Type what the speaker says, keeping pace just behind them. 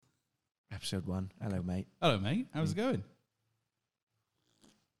episode 1. Hello, mate. Hello, mate. How's it going?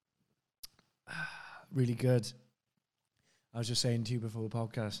 Really good. I was just saying to you before the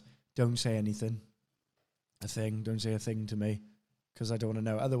podcast, don't say anything. Don't say a thing to me, because I don't want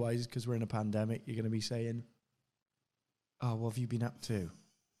to know. Otherwise, because we're in a pandemic, you're going to be saying, oh, what have you been up to?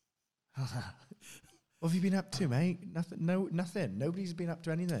 What have you been up to, mate? Nothing. No, nothing. Nobody's been up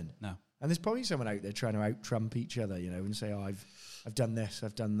to anything. No. And there's probably someone out there trying to out-trump each other, and say, oh, I've done this,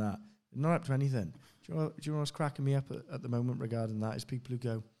 I've done that. They're not up to anything. Do you know what's cracking me up at the moment regarding that is people who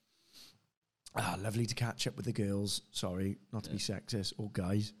go, lovely to catch up with the girls. Sorry, not to be sexist, or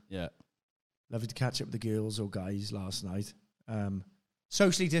guys. Yeah. Lovely to catch up with the girls or guys last night.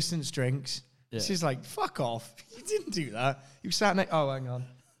 Socially distanced drinks. Yeah. This is like, fuck off. You didn't do that. You sat next... Oh, hang on.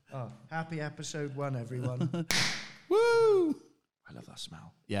 Oh, happy episode 1, everyone. Woo! I love that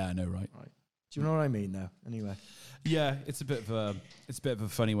smell. Yeah, I know, right? Do you know what I mean, though? Anyway. Yeah, it's a bit of a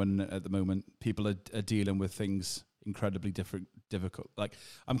funny one at the moment. People are dealing with things incredibly difficult. Like,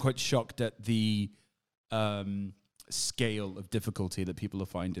 I'm quite shocked at the scale of difficulty that people are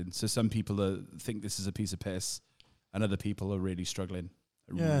finding. So some people think this is a piece of piss, and other people are really struggling.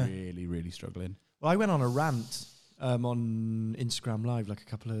 Really, really struggling. Well, I went on a rant on Instagram Live like a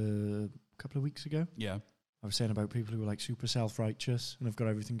couple of weeks ago. Yeah. I was saying about people who are like super self-righteous and have got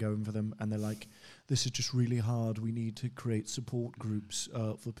everything going for them, and they're like, this is just really hard. We need to create support groups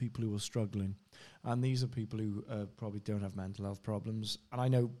for people who are struggling. And these are people who probably don't have mental health problems. And I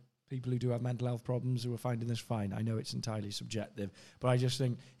know people who do have mental health problems who are finding this fine. I know it's entirely subjective, but I just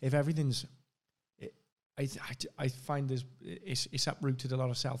think if everything's... I find it's uprooted a lot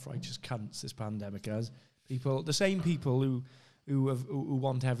of self-righteous cunts, this pandemic has. People, the same people who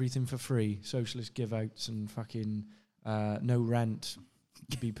want everything for free, socialist give-outs and fucking no rent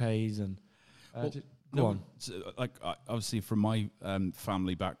to be paid, and go on. So, like obviously from my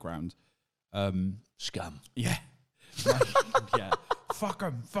family background, scum. Yeah, yeah. Fuck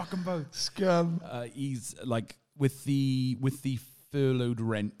 'em both. Scum. He's like with the furloughed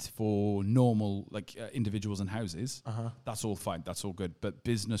rent for normal individuals and houses. That's all fine. That's all good. But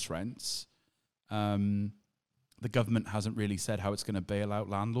business rents. The government hasn't really said how it's going to bail out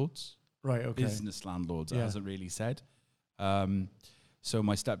landlords. Right, okay. Business landlords, it hasn't really said. So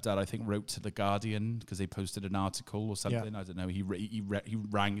my stepdad, I think, wrote to The Guardian because they posted an article or something. Yeah. I don't know. He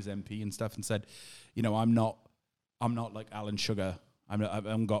rang his MP and stuff and said, I'm not like Alan Sugar.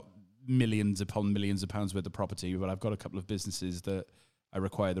 I've got millions upon millions of pounds worth of property, but I've got a couple of businesses that I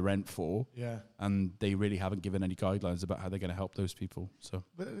require the rent for. Yeah. And they really haven't given any guidelines about how they're going to help those people. So,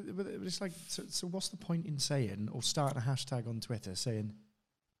 but it's like, so what's the point in saying, or starting a hashtag on Twitter saying,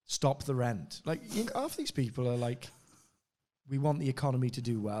 stop the rent? Like, half these people are like, we want the economy to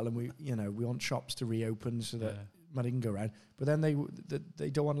do well, and we want shops to reopen so that money can go around. But then they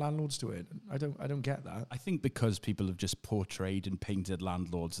don't want landlords to it. I don't get that. I think because people have just portrayed and painted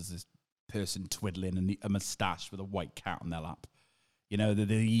landlords as this person twiddling a moustache with a white cat on their lap.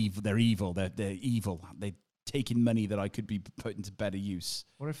 They're evil. They're evil. They're taking money that I could be putting to better use.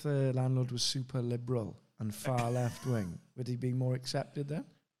 What if the landlord was super liberal and far left wing? Would he be more accepted then?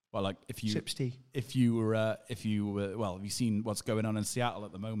 Well, like have you seen what's going on in Seattle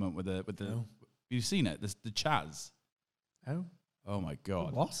at the moment with the? No. Have you seen it? The Chaz. Oh my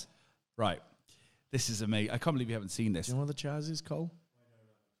God. What? Right. This is amazing. I can't believe you haven't seen this. Do you know what the Chaz is, Cole?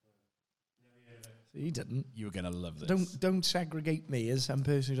 You didn't. You were going to love this. Don't segregate me as some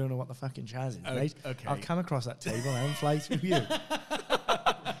person who don't know what the fucking Chaz is, right? Okay. I'll come across that table and fly through you.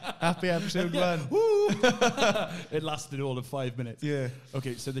 Happy episode 1. It lasted all of 5 minutes. Yeah.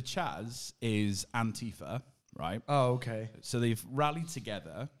 Okay, so the Chaz is Antifa, right? Oh, okay. So they've rallied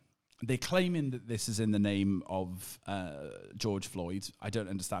together. They're claiming that this is in the name of George Floyd. I don't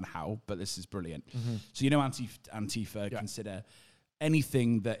understand how, but this is brilliant. Mm-hmm. So Antifa consider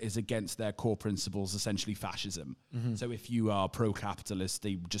anything that is against their core principles essentially fascism. Mm-hmm. So if you are pro-capitalist,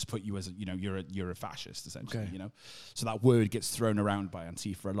 they just put you as you're a fascist essentially. Okay. So that word gets thrown around by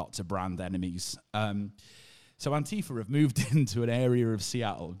Antifa a lot to brand enemies. So Antifa have moved into an area of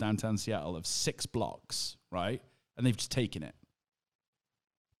Seattle, downtown Seattle, of 6 blocks, right? And they've just taken it.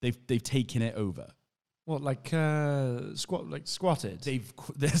 They've taken it over. What, squatted?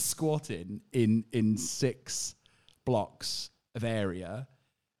 They're squatting in 6 blocks of area,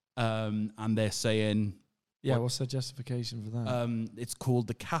 and they're saying, what's the justification for that? It's called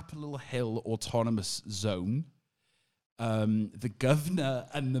the Capitol Hill Autonomous Zone. The governor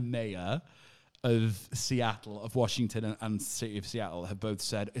and the mayor of Seattle, of Washington and city of Seattle, have both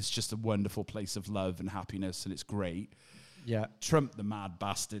said it's just a wonderful place of love and happiness, and it's great. Yeah. Trump, the mad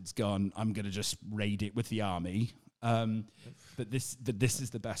bastard's gone, I'm going to just raid it with the army. But this is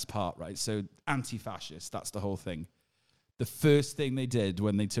the best part, right? So anti-fascist, that's the whole thing. The first thing they did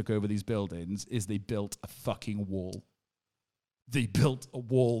when they took over these buildings is they built a fucking wall. They built a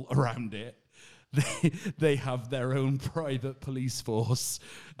wall around it. They have their own private police force,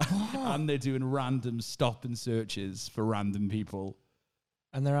 and they're doing random stop and searches for random people.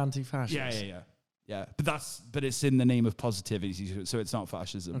 And they're anti-fascist. Yeah. But it's in the name of positivity, so it's not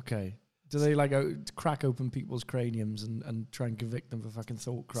fascism. Okay. Do they crack open people's craniums and try and convict them for fucking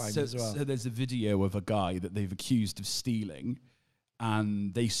thought crimes as well? So there's a video of a guy that they've accused of stealing,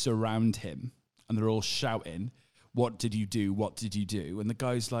 and they surround him, and they're all shouting, "What did you do? What did you do?" And the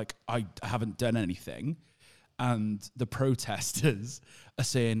guy's like, "I haven't done anything." And the protesters are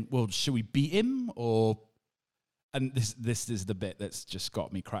saying, "Well, should we beat him or?" And this is the bit that's just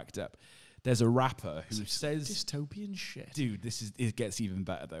got me cracked up. There's a rapper who says... Dystopian shit. Dude, it gets even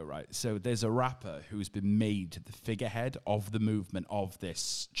better though, right? So there's a rapper who's been made the figurehead of the movement of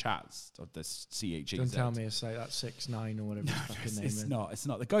this Chaz, of this CHEZ. Don't tell me it's like that 6ix9ine or whatever his fucking name is. It's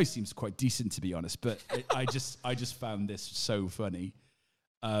not. The guy seems quite decent, to be honest, but I just found this so funny.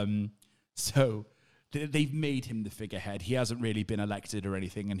 So they've made him the figurehead. He hasn't really been elected or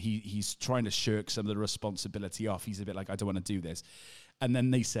anything, and he's trying to shirk some of the responsibility off. He's a bit like, I don't want to do this. And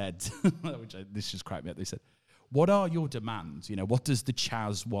then they said, this just cracked me up. They said, "What are your demands? What does the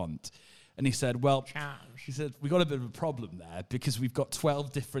Chaz want?" And he said, "Well," he said, "we got a bit of a problem there because we've got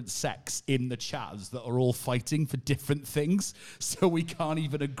 12 different sects in the Chaz that are all fighting for different things. So we can't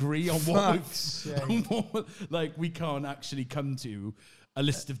even agree on we can't actually come to a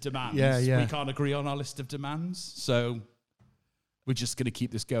list of demands. We can't agree on our list of demands. So we're just going to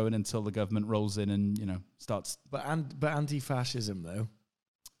keep this going until the government rolls in and, starts." But anti-fascism, though,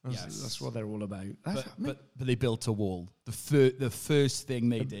 that's what they're all about. But they built a wall. The first thing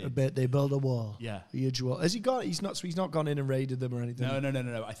they did. They built a wall. Yeah. A huge wall. Has he got? He's not gone in and raided them or anything.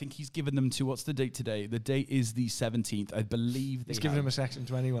 No. I think he's given them to, what's the date today? The date is the 17th. I believe he's given them a Section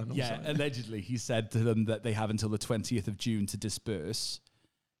 21. Yeah, allegedly. He said to them that they have until the 20th of June to disperse.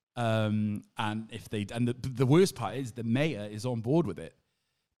 And if they, and the worst part is the mayor is on board with it.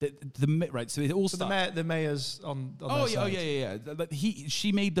 Right, so it all started. The mayor's on. Oh yeah.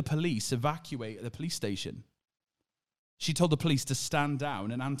 She made the police evacuate the police station. She told the police to stand down,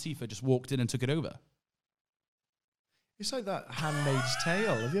 and Antifa just walked in and took it over. It's like that Handmaid's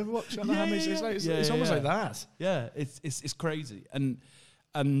Tale. Have you ever watched The Handmaid's Tale? It's almost like that. Yeah, it's crazy,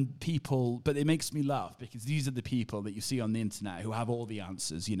 and people, but it makes me laugh because these are the people that you see on the internet who have all the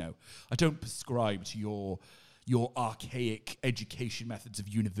answers. I don't prescribe to your archaic education methods of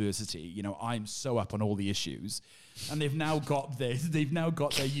university. I'm so up on all the issues, and they've now got their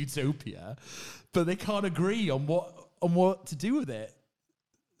utopia, but they can't agree on what to do with it.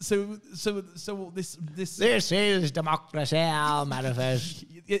 So this is democracy, our manifest.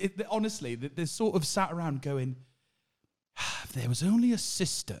 Honestly, they're sort of sat around going, if there was only a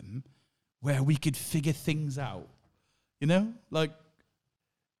system where we could figure things out, like.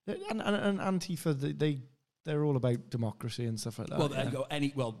 And Antifa, they're all about democracy and stuff like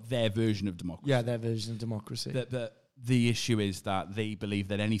that. Their version of democracy. Yeah, their version of democracy. The issue is that they believe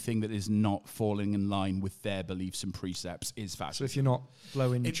that anything that is not falling in line with their beliefs and precepts is fascist. So if you're not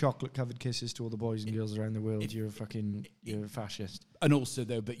blowing chocolate-covered kisses to all the boys and girls around the world, you're a fascist. And also,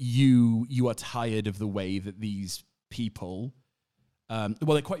 though, but you are tired of the way that these people,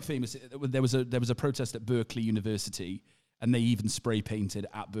 they're quite famous. There was a protest at Berkeley University. And they even spray painted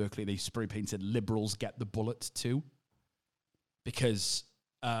at Berkeley. They spray painted "Liberals get the bullet" too, because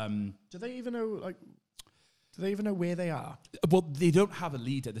do they even know where they are? Well, they don't have a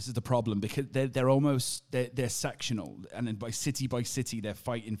leader. This is the problem because they're sectional, and then by city they're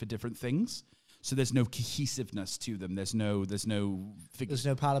fighting for different things. So there's no cohesiveness to them. There's no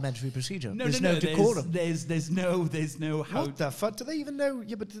parliamentary procedure. There's no decorum. There's no how. What the fuck? Do they even know?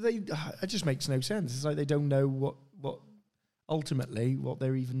 Yeah, but do they? It just makes no sense. It's like they don't know what ultimately what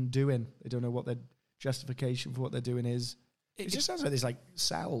they're even doing. They don't know what their justification for what they're doing is. It just sounds like there's like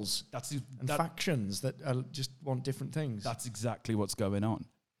cells and factions that just want different things. That's exactly what's going on.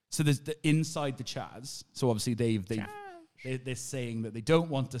 So there's inside the Chaz. So obviously they're saying that they don't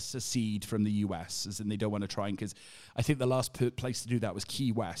want to secede from the US, as in they don't want to try and, because I think the last place to do that was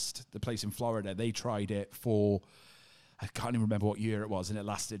Key West, the place in Florida. They tried it for, I can't even remember what year it was, and it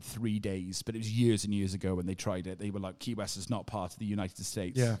lasted 3 days, but it was years and years ago when they tried it. They were like, Key West is not part of the United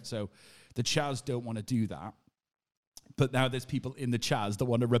States. Yeah. So the Chaz don't want to do that. But now there's people in the Chaz that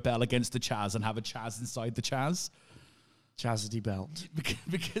want to rebel against the Chaz and have a Chaz inside the Chaz. Chastity belt.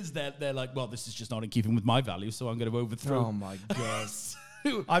 Because they're like, well, this is just not in keeping with my values, so I'm going to overthrow. Oh my God.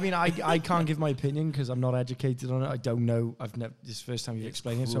 I mean, I can't give my opinion because I'm not educated on it. I don't know. This is the first time you've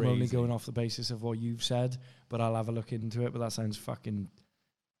explained it, so I'm only going off the basis of what you've said. But I'll have a look into it. But that sounds fucking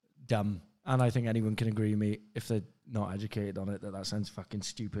dumb. And I think anyone can agree with me if they're not educated on it that sounds fucking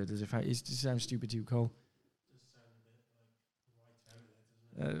stupid. As if it sounds stupid to you, Cole.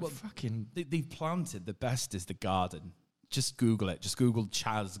 Fucking. They've planted. The best is the garden. Just Google it. Just Google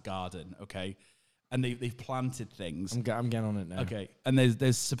Chaz Garden, okay? And they've planted things. I'm getting on it now. Okay, and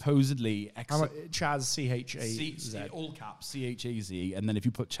there's supposedly Chaz CHAZ, all caps CHAZ, and then if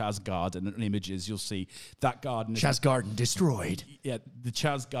you put Chaz Garden in images, you'll see that garden. Chaz Garden destroyed. Yeah, the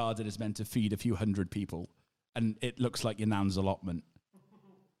Chaz Garden is meant to feed a few hundred people, and it looks like your nan's allotment.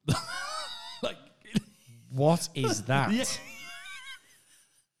 Like, what is that? Yeah.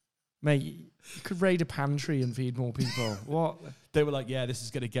 Mate, you could raid a pantry and feed more people. What? They were like, yeah, this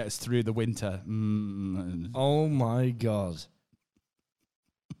is going to get us through the winter. Oh, my God.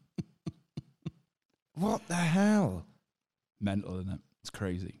 What the hell? Mental, isn't it? It's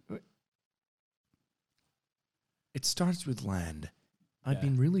crazy. It starts with land. I've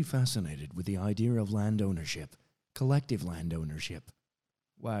been really fascinated with the idea of land ownership, collective land ownership.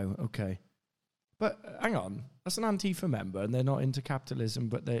 Wow, okay. But hang on, that's an Antifa member, and they're not into capitalism,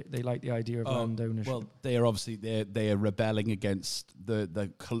 but they like the idea of land ownership. Well, they are obviously they are rebelling against so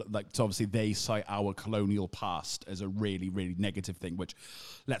obviously they cite our colonial past as a really, really negative thing. Which,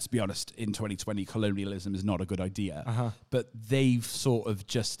 let's be honest, in 2020, colonialism is not a good idea. But they've sort of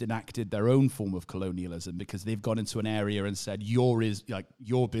just enacted their own form of colonialism because they've gone into an area and said your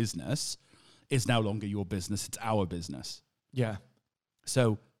business is no longer your business; it's our business. Yeah.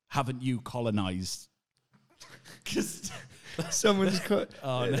 So. Haven't you colonized? Because someone's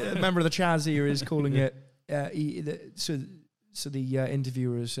a member of the Chaz here is calling it. So the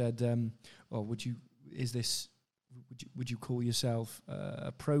interviewer said, "Well, would you call yourself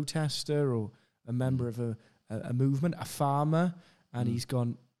a protester or a member of a movement, a farmer?" And he's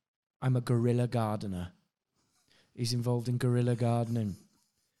gone, "I'm a guerrilla gardener." He's involved in guerrilla gardening,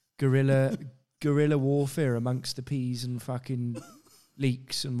 guerrilla warfare amongst the peas and fucking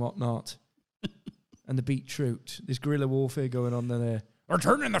leeks and whatnot, and the beetroot. There's guerrilla warfare going on there. Or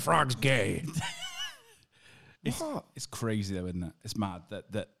turning the frogs gay. It's crazy though, isn't it? It's mad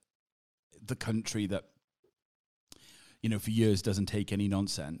that the country that for years doesn't take any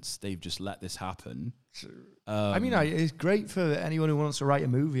nonsense. They've just let this happen. I mean, it's great for anyone who wants to write a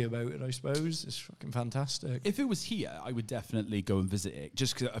movie about it. I suppose it's fucking fantastic. If it was here, I would definitely go and visit it,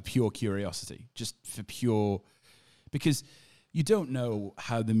 just a pure curiosity, just for pure because. You don't know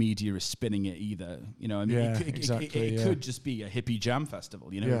how the media is spinning it either. It could just be a hippie jam festival.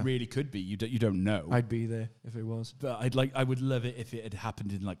 It really could be. You don't know. I'd be there if it was. But I would love it if it had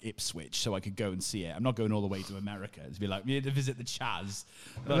happened in like Ipswich, so I could go and see it. I'm not going all the way to America to be like, we need to visit the Chaz.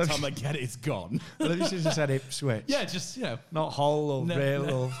 By the time I get it, it's gone. Well, you should have just said Ipswich. Yeah, just not Hull or Vale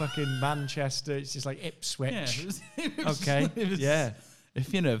or fucking Manchester. It's just like Ipswich. Okay.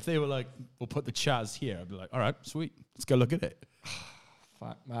 If they were like, we'll put the Chaz here, I'd be like, all right, sweet, let's go look at it.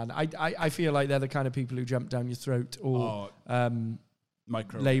 Fuck, man. I feel like they're the kind of people who jump down your throat or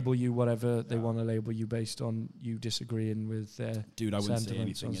label you whatever they want to label you based on you disagreeing with their Dude, I wouldn't say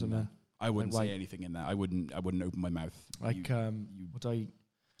anything in there. I wouldn't say anything in there. I wouldn't open my mouth. Like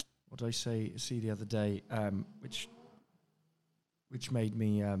what I see the other day, which made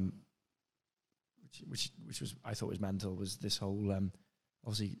me which was I thought was mental, was this whole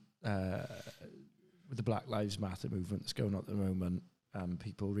obviously with the Black Lives Matter movement that's going on at the moment,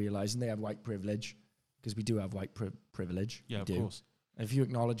 people realising they have white privilege, because we do have white privilege. Yeah, of course. And if you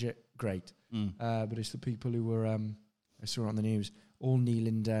acknowledge it, great. But it's the people who were, I saw it on the news, all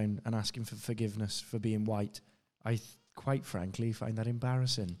kneeling down and asking for forgiveness for being white. I quite frankly find that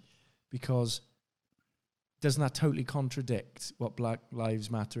embarrassing, because doesn't that totally contradict what Black Lives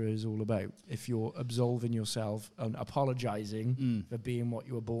Matter is all about? If you're absolving yourself and apologising for being what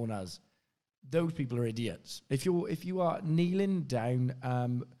you were born as. Those people are idiots. If you are kneeling down,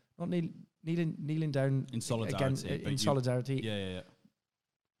 not kneeling down in solidarity, in solidarity. Yeah.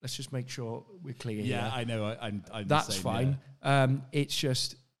 Let's just make sure we're clear. Yeah, here. I know. I'm That's fine. Yeah. It's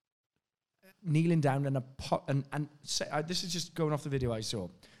just kneeling down and say, this is just going off the video I saw,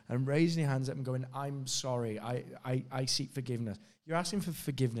 and raising your hands up and going, "I'm sorry. I seek forgiveness." You're asking for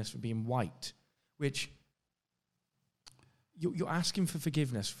forgiveness for being white, which. You're asking for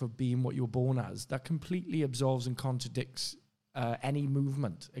forgiveness for being what you're born as. That completely absolves and contradicts any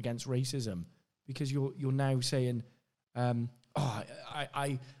movement against racism, because you're now saying, I'm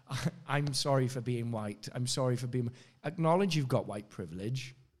sorry for being white. I'm sorry for being... Acknowledge you've got white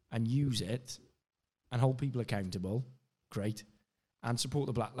privilege and use it and hold people accountable. Great. and support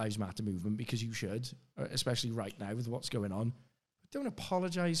the Black Lives Matter movement, because you should, especially right now with what's going on. But don't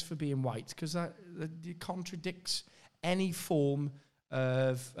apologise for being white, because that contradicts any form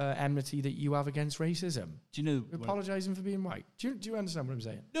of enmity that you have against racism. Do you know... Apologising for being white. Do you understand what I'm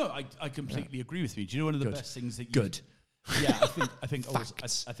saying? No, I completely agree with you. Do you know one of the best things that you... Good. Yeah, I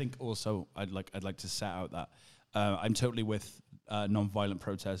think also I'd like to set out that I'm totally with non-violent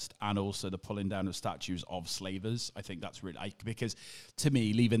protest and also the pulling down of statues of slavers. I think that's really... because to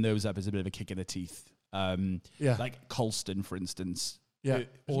me, leaving those up is a bit of a kick in the teeth. Like Colston, for instance. Yeah.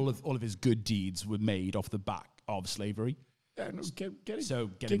 All of his good deeds were made off the back of slavery. Yeah, no,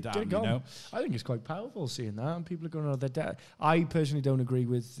 get him down, you know? I think it's quite powerful seeing that, and people are going, their debt. I personally don't agree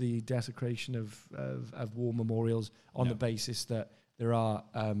with the desecration of war memorials on the basis that there are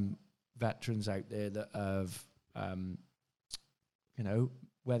veterans out there that have,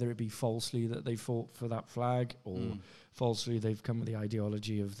 whether it be falsely that they fought for that flag or falsely they've come with the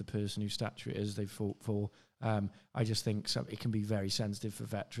ideology of the person whose statue it is they fought for. I just think it can be very sensitive for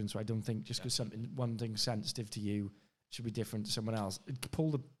veterans. So I don't think just because one thing's sensitive to you should be different to someone else.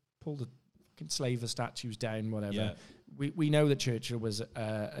 Pull the fucking slaver statues down, whatever. Yeah. We know that Churchill was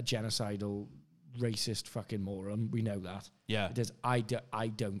a genocidal, racist fucking moron. We know that. Yeah, it is. I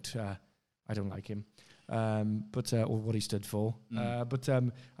don't like him, or what he stood for. But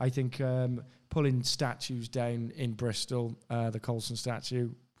I think pulling statues down in Bristol, the Colston statue,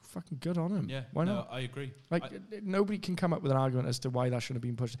 fucking good on him. Yeah, why not? I agree. Nobody can come up with an argument as to why that shouldn't have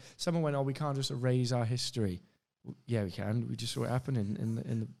been pushed. Someone went, we can't just erase our history. Yeah, we can. We just saw it happen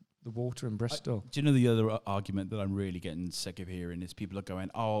in the water in Bristol. Do you know the other argument that I'm really getting sick of hearing is people are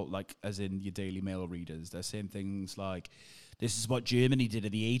going, as in your Daily Mail readers, they're saying things like, this is what Germany did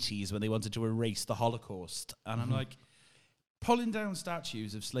in the 80s when they wanted to erase the Holocaust. And I'm like, pulling down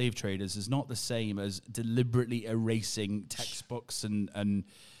statues of slave traders is not the same as deliberately erasing textbooks and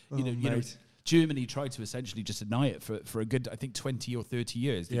Germany tried to essentially just deny it for a good, I think, 20 or 30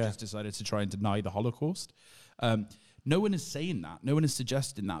 years. They just decided to try and deny the Holocaust. No one is saying that. No one is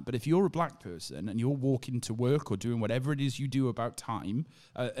suggesting that. But if you're a black person and you're walking to work or doing whatever it is you do about time,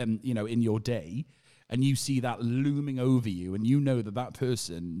 in your day, and you see that looming over you, and you know that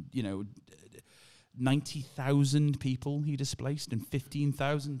person, 90,000 people he displaced and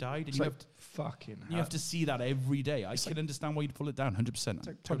 15,000 died. And you have to see that every day. I can understand why you'd pull it down, 100%.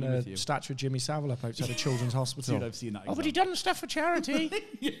 I'm totally with you. Statue of Jimmy Savile up outside a children's hospital. Dude, I've seen that. But he done stuff for charity.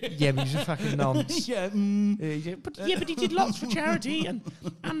 Yeah, but he's a fucking nonce. But he did lots for charity,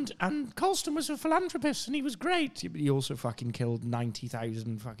 and Colston was a philanthropist, and he was great. But he also fucking killed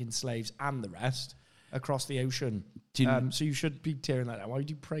 90,000 fucking slaves and the rest across the ocean. So you should be tearing that down. Why would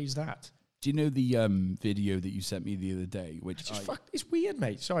you praise that? Do you know the video that you sent me the other day? It's weird,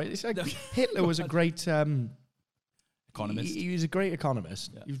 mate. Sorry, it's like Hitler was a great economist. He was a great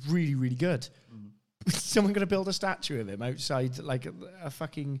economist. Yeah. He was really, really good. Someone going to build a statue of him outside, like a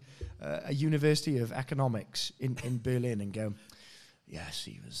fucking a university of economics in Berlin, and go, yes,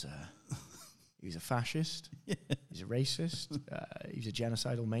 he was a fascist. He's a racist. He's a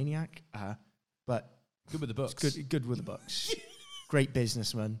genocidal maniac. But good with the books. Good with the books. Great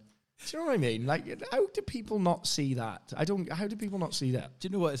businessman. Do you know what I mean? Like, how do people not see that? How do people not see that? Do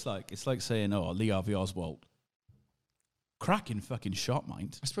you know what it's like? It's like saying, Lee Harvey Oswald. Cracking fucking shot,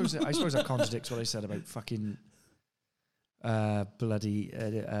 mind. I suppose that contradicts what I said about fucking bloody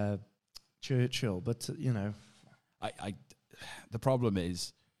Churchill, but, the problem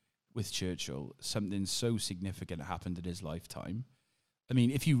is, with Churchill, something so significant happened in his lifetime. I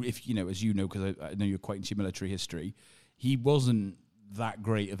mean, if as you know, because I know you're quite into military history, he wasn't that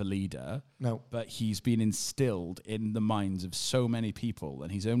great of a leader. No. But he's been instilled in the minds of so many people,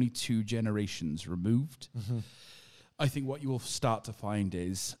 and he's only 2 generations removed. Mm-hmm. I think what you will start to find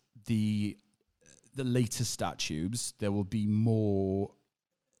is the later statues, there'll be more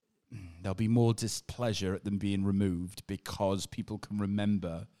displeasure at them being removed because people can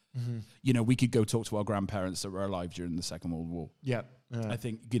remember. Mm-hmm. We could go talk to our grandparents that were alive during the Second World War. Yeah. I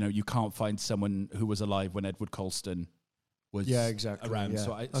think, you can't find someone who was alive when Edward Colston was around.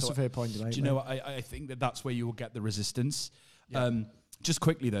 Yeah. That's a fair point to make. Do you know what? I think that's where you will get the resistance. Yeah. Just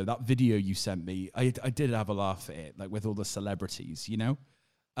quickly, though, that video you sent me, I did have a laugh at it, like with all the celebrities,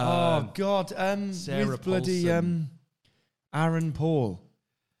 oh, God. Sarah with bloody Aaron Paul.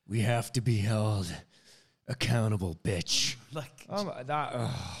 We have to be held accountable, bitch.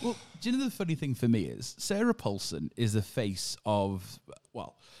 Well, do you know the funny thing for me is Sarah Paulson is the face of,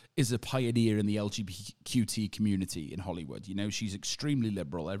 is a pioneer in the LGBTQ community in Hollywood. She's extremely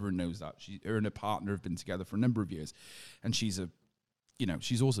liberal. Everyone knows that. Her and her partner have been together for a number of years, and she's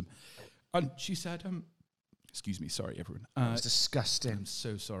awesome. And she said, Excuse me, sorry, everyone. It's disgusting. I'm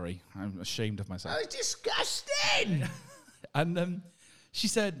so sorry. I'm ashamed of myself. That was disgusting. And she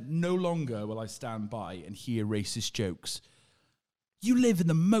said, no longer will I stand by and hear racist jokes. You live in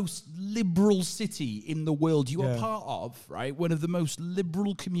the most liberal city in the world. You are part of, right, one of the most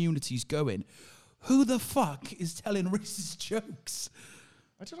liberal communities going. Who the fuck is telling racist jokes?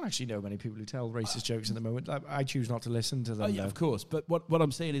 I don't actually know many people who tell racist jokes at the moment. I choose not to listen to them. Yeah, of course. But what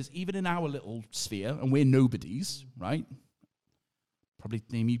I'm saying is, even in our little sphere, and we're nobodies, right? Probably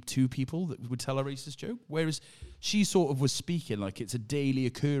name you 2 people that would tell a racist joke. Whereas she sort of was speaking like it's a daily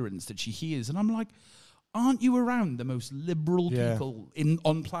occurrence that she hears. And I'm like, aren't you around the most liberal people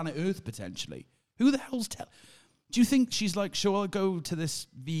on planet Earth, potentially? Who the hell's Do you think she's like, shall I go to this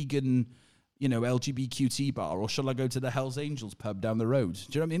vegan, LGBTQT bar, or shall I go to the Hells Angels pub down the road? Do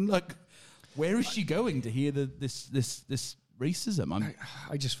you know what I mean? Like, where is she going to hear this racism?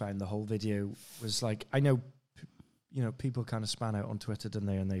 I just found the whole video was like, I know, people kind of span out on Twitter, don't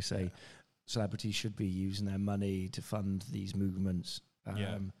they? And they say celebrities should be using their money to fund these movements.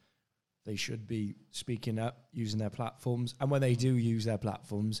 They should be speaking up, using their platforms. And when they do use their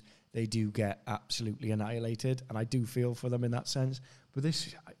platforms, they do get absolutely annihilated. And I do feel for them in that sense. But the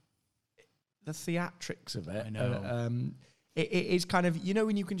theatrics of it, I know. it is kind of,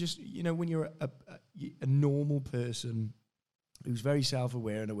 when you can just, when you're a normal person who's very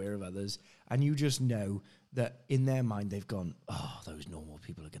self-aware and aware of others, and you just know that in their mind they've gone, oh, those normal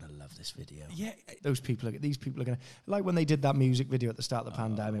people are going to love this video. Yeah, these people are going to, like when they did that music video at the start of the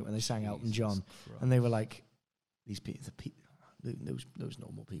pandemic when they sang Elton John, and they were like, those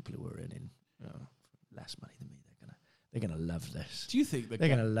normal people who are earning less money than me, they're gonna love this. Do you think they're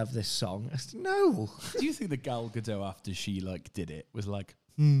gonna love this song? No. Do you think the Gal Gadot, after she did it, was like,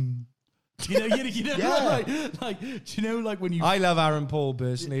 like when you... I love Aaron Paul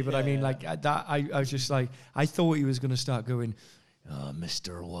personally, but I mean, like that. I was just like, I thought he was gonna start going, oh,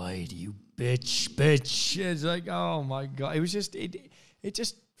 Mr. White, you bitch. It's like, oh my god, it was just it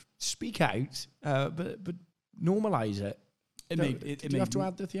just speak out, but normalize it. Did you have to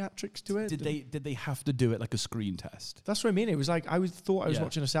add the theatrics to it? Did they have to do it like a screen test? That's what I mean. It was like I thought I was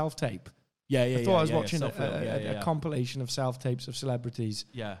watching a self-tape. I thought I was watching a compilation of self-tapes of celebrities.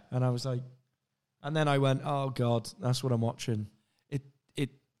 Yeah. And I was like, and then I went, oh God, that's what I'm watching.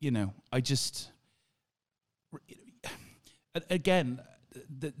 I just, again,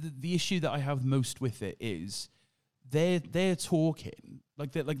 the issue that I have most with it is they're talking,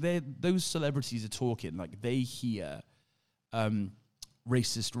 those celebrities are talking, like they hear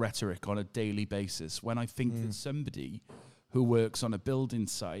racist rhetoric on a daily basis, when I think that somebody who works on a building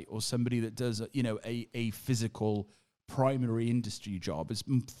site or somebody that does a physical primary industry job is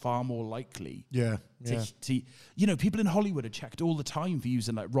far more likely to people in Hollywood are checked all the time for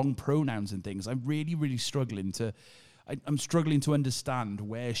using wrong pronouns and things. I'm really struggling to understand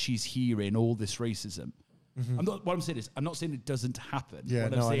where she's hearing all this racism. What I'm saying is, I'm not saying it doesn't happen.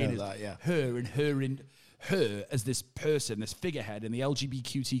 What I'm saying is her as this person, this figurehead in the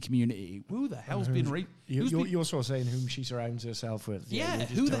LGBTQT community. Who the hell's been You're sort of saying whom she surrounds herself with. Yeah,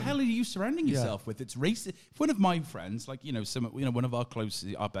 who the hell are you surrounding yourself with? It's racist. If one of my friends, one of our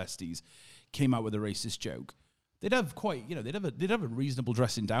besties, came out with a racist joke, they'd have they'd have a reasonable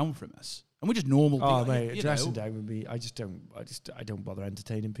dressing down from us, and we're just normal people. Oh mate, dressing down would be. I don't bother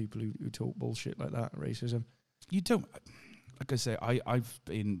entertaining people who talk bullshit like that. Racism. You don't. Like I say, I've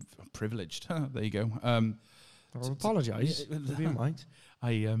been privileged. There you go. I'll apologise. Be in mind.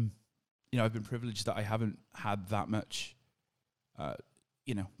 I've been privileged that I haven't had that much,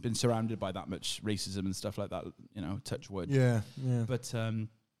 been surrounded by that much racism and stuff like that. Touch wood. Yeah. But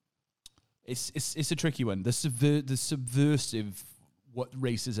it's a tricky one. The subversive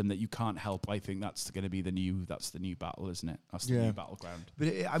racism that you can't help. I think that's going to be the new battle, isn't it? That's the new battleground. But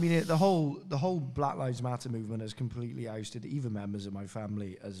the whole Black Lives Matter movement has completely ousted even members of my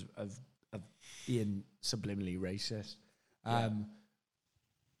family of being subliminally racist. I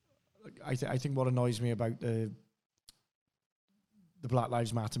think what annoys me about the Black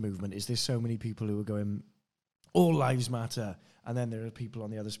Lives Matter movement is there's so many people who are going, all lives matter. And then there are people on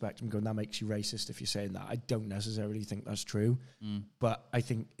the other spectrum going, that makes you racist if you're saying that. I don't necessarily think that's true. But I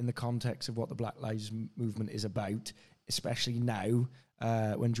think in the context of what the Black Lives movement is about, especially now,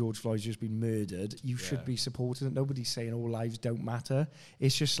 when George Floyd's just been murdered, you should be supporting it. Nobody's saying all lives don't matter.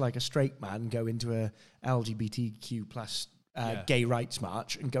 It's just like a straight man going to a LGBTQ plus gay rights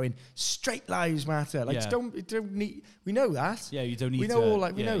march and going, straight lives matter. Don't need. We know that. Yeah, you don't need. We know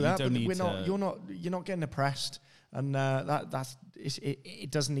all. We know that. But we're not. You're not getting oppressed. And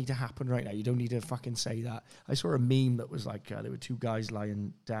it doesn't need to happen right now. You don't need to fucking say that. I saw a meme that was like there were two guys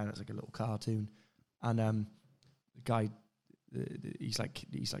lying down. It's like a little cartoon, and the guy, he's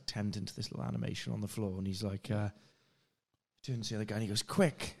like tending to this little animation on the floor, and he's like, turns to the other guy and he goes,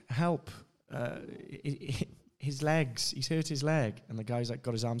 "Quick, help! His legs. He's hurt his leg." And the guy's like,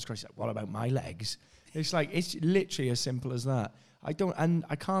 got his arms crossed. He's like, "What about my legs?" It's like, it's literally as simple as that. I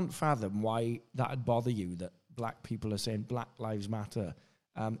can't fathom why that'd bother you, that black people are saying Black Lives Matter.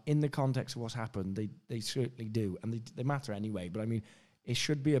 In the context of what's happened, they certainly do, and they matter anyway. But I mean, it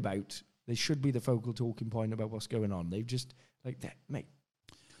should be they should be the focal talking point about what's going on. They've just, like, they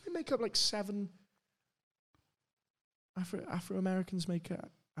make up like 7 African Americans make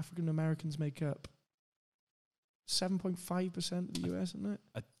up 7.5% of the US, isn't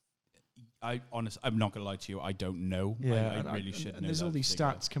it? I'm not gonna lie to you. I don't know. Yeah, I really should know. And there's all these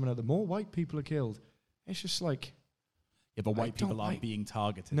stats coming out. The more white people are killed, it's just like, yeah, but white people aren't being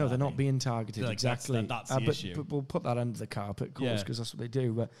targeted. No, they're not being targeted. Like, exactly. That's the issue. But we'll put that under the carpet, of course, because that's what they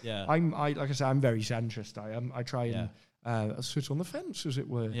do. But yeah, like I said, I'm very centrist. I try and switch on the fence, as it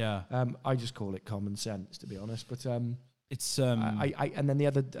were. Yeah. I just call it common sense, to be honest. But it's and then the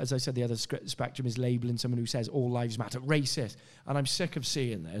other, as I said, the other spectrum is labeling someone who says all lives matter racist, and I'm sick of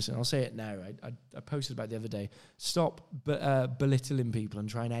seeing this. And I'll say it now. I posted about it the other day. Stop belittling people and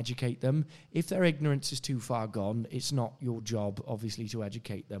try and educate them. If their ignorance is too far gone, it's not your job, obviously, to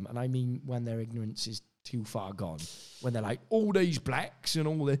educate them. And I mean, when their ignorance is too far gone, when they're like, all these blacks and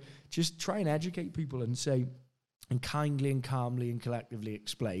all the, just try and educate people and say, and kindly and calmly and collectively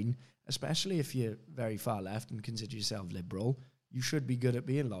explain. Especially if you're very far left and consider yourself liberal, you should be good at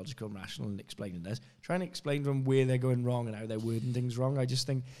being logical and rational and explaining this. Trying to explain to them where they're going wrong and how they're wording things wrong. I just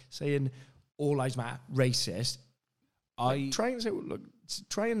think saying all lives matter, racist.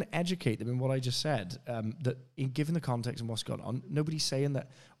 Try and educate them in what I just said. That given the context and what's gone on, nobody's saying that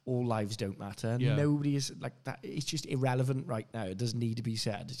all lives don't matter. Yeah. Nobody is like that. It's just irrelevant right now. It doesn't need to be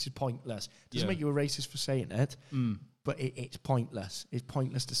said. It's just pointless. It doesn't make you a racist for saying it. But it's pointless. It's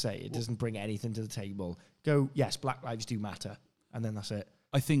pointless to say. It doesn't bring anything to the table. Go, yes, Black lives do matter, and then that's it.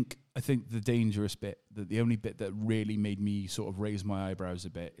 I think the dangerous bit, the only bit that really made me sort of raise my eyebrows a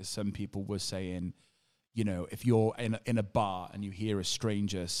bit, is some people were saying, you know, if you're in a bar and you hear a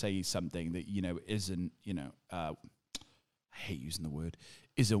stranger say something that, you know, isn't, you know, I hate using the word,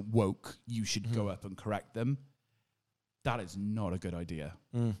 isn't woke, you should go up and correct them. That is not a good idea.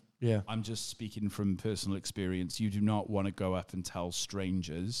 Yeah, I'm just speaking from personal experience. You do not want to go up and tell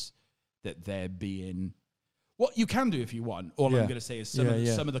strangers that they're being... What you can do if you want. All I'm going to say is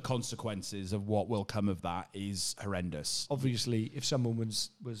some of the consequences of what will come of that is horrendous. Obviously, if someone was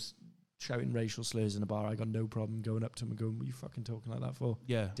shouting racial slurs in a bar, I got no problem going up to them and going, "What are you fucking talking like that for?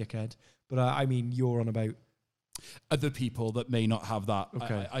 Yeah, dickhead." But I mean, you're on about other people that may not have that.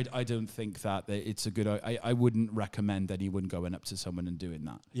 Okay. I don't think that it's a good... I wouldn't recommend anyone going up to someone and doing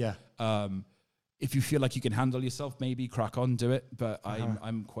that. Yeah. If you feel like you can handle yourself, maybe crack on, do it. But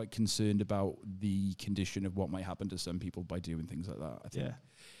I'm quite concerned about the condition of what might happen to some people by doing things like that. I think,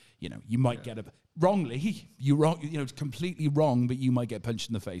 you know, you might get completely wrong, but you might get punched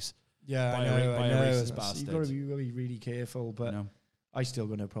in the face. Yeah, by a racist bastard. You've got to be really careful, but... I still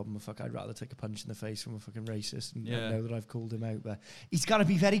got no problem with I'd rather take a punch in the face from a fucking racist and know that I've called him out. But he's got to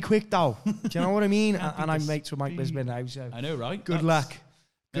be very quick, though. Do you know what I mean? And I'm mates with Mike Bisbee now, so... I know, right? Good luck.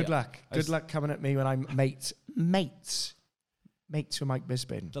 Good luck. Good luck coming at me when I'm mates with Mike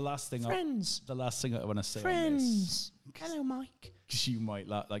Bisbee. The last thing I want to say Friends. On this... Hello, Mike. Because you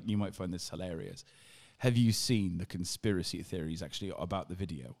might find this hilarious. Have you seen the conspiracy theories actually about the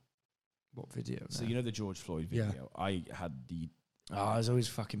video? What video? So you know the George Floyd video? Yeah. I had the... Oh, there's always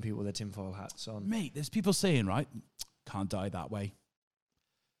fucking people with their tinfoil hats on. Mate, there's people saying, right, can't die that way.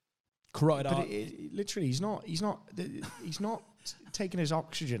 Carotid artery. Literally, he's not taking his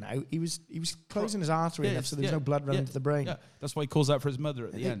oxygen out. He was closing his artery enough so there's no blood running to the brain. Yeah. That's why he calls out for his mother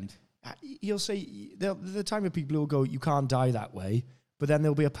at the end. He'll say, the time of people who will go, you can't die that way. But then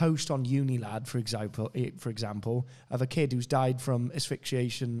there'll be a post on Unilad, for example, of a kid who's died from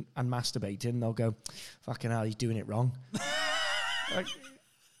asphyxiation and masturbating. They'll go, fucking hell, he's doing it wrong. Like,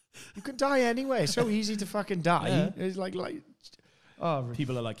 you can die anyway. It's so easy to fucking die. Yeah. It's like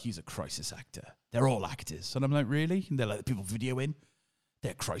people are like, he's a crisis actor. They're all actors. And I'm like, really? And they're like, the people videoing,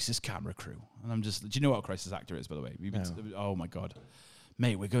 they're crisis camera crew. And I'm just, do you know what a crisis actor is, by the way? Oh my God.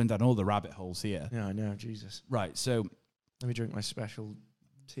 Mate, we're going down all the rabbit holes here. Yeah, I know, Jesus. Right, so... Let me drink my special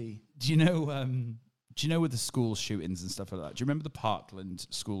tea. Do you know with the school shootings and stuff like that? Do you remember the Parkland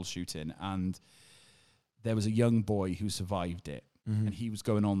school shooting? And there was a young boy who survived it. Mm-hmm. And he was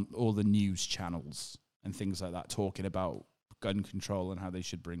going on all the news channels and things like that, talking about gun control and how they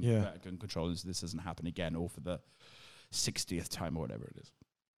should bring better gun control so this doesn't happen again, or for the 60th time or whatever it is.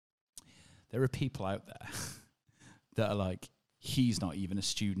 There are people out there that are like, he's not even a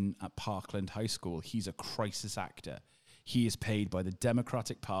student at Parkland High School. He's a crisis actor. He is paid by the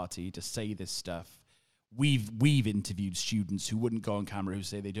Democratic Party to say this stuff. We've interviewed students who wouldn't go on camera who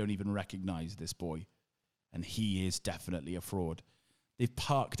say they don't even recognize this boy. And he is definitely a fraud. They've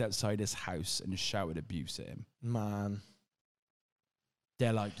parked outside his house and shouted abuse at him. Man.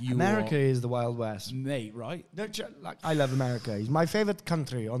 They're like, America is the Wild West. Mate, right? Like, I love America. It's my favorite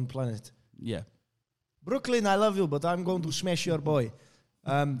country on the planet. Yeah. Brooklyn, I love you, but I'm going to smash your boy.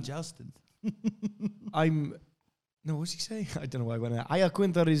 Justin. No, what's he say? I don't know why I went out. Aya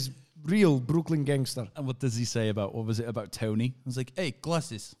Quinter is real Brooklyn gangster. And what does he say about, what was it about Tony? I was like, hey,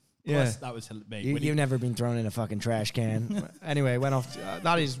 glasses. Yeah. That was mate. You've never been thrown in a fucking trash can. Anyway, went off.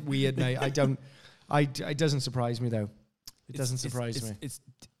 That is weird, mate. It doesn't surprise me, though. It doesn't surprise me.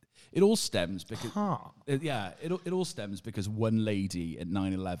 It all stems because... It all stems because one lady at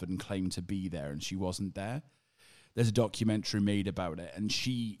 9/11 claimed to be there and she wasn't there. There's a documentary made about it, and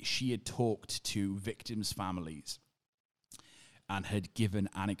she had talked to victims' families and had given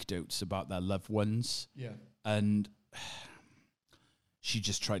anecdotes about their loved ones. Yeah. And she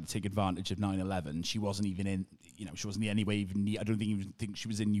just tried to take advantage of 9/11. She wasn't even in, she wasn't anyway even, I don't even think she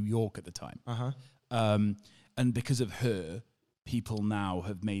was in New York at the time. And because of her, people now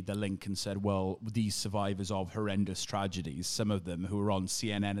have made the link and said, well, these survivors of horrendous tragedies, some of them who are on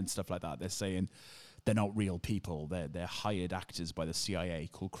CNN and stuff like that, they're saying they're not real people. They're hired actors by the CIA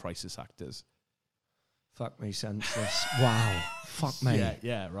called crisis actors. Fuck me, senseless. Wow. Fuck me.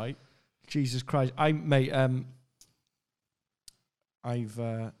 Yeah, right? Jesus Christ. I've been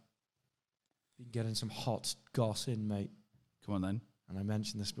getting some hot goss in, mate. Come on, then. And I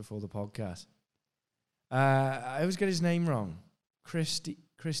mentioned this before the podcast. I always get his name wrong. Crystalia.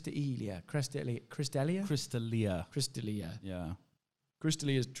 Yeah.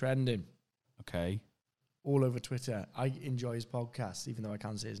 Crystalia is trending. Okay. All over Twitter. I enjoy his podcast, even though I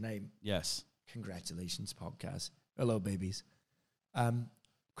can't say his name. Yes. Congratulations, podcast. Hello, babies.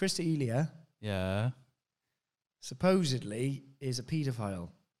 Crystalia. Yeah. Supposedly is a paedophile.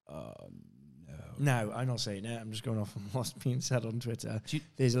 No. No, I'm not saying it. I'm just going off on what's being said on Twitter.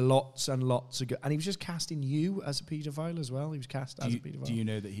 There's lots and lots of and he was just casting you as a paedophile as well. He was cast as a paedophile. Do you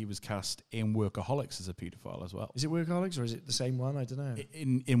know that he was cast in Workaholics as a paedophile as well? Is it Workaholics or is it the same one? I don't know.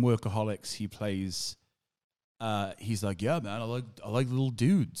 In Workaholics, he plays. He's like, yeah, man, I like little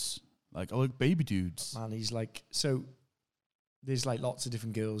dudes. Like I like baby dudes. Man, he's like so. There's like lots of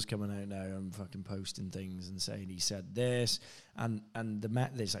different girls coming out now and fucking posting things and saying he said this and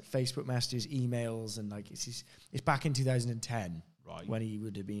there's like Facebook messages, emails, and like it's back in 2010, right, when he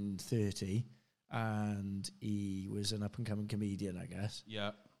would have been 30 and he was an up and coming comedian, I guess.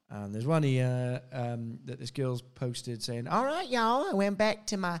 Yeah. And there's one here that this girl's posted saying, "All right, y'all, I went back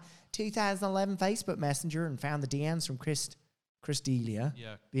to my 2011 Facebook Messenger and found the DMs from Crystalia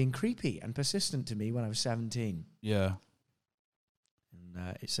being creepy and persistent to me when I was 17." Yeah.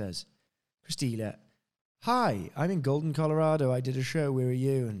 It says, "Crystalia, hi, I'm in Golden, Colorado. I did a show. Where are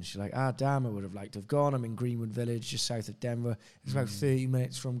you?" And she's like, damn, I would have liked to have gone. I'm in Greenwood Village, just south of Denver. It's about 30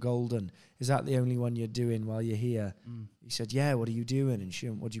 minutes from Golden. Is that the only one you're doing while you're here? He said, yeah, what are you doing? And she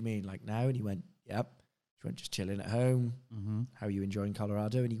went, what do you mean, like now? And he went, yep. She went, just chilling at home. How are you enjoying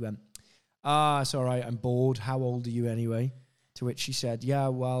Colorado? And he went, it's all right. I'm bored. How old are you anyway? To which she said, yeah,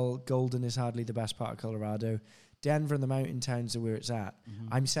 well, Golden is hardly the best part of Colorado. Denver and the mountain towns are where it's at.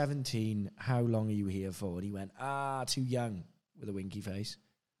 I'm 17. How long are you here for? And he went, too young, with a winky face.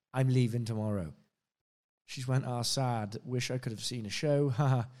 I'm leaving tomorrow. She went, sad. Wish I could have seen a show.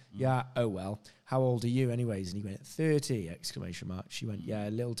 Haha. Yeah, oh well. How old are you anyways? And he went, 30, exclamation mark. She went, yeah,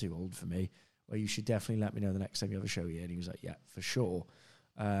 a little too old for me. Well, you should definitely let me know the next time you have a show here. And he was like, yeah, for sure.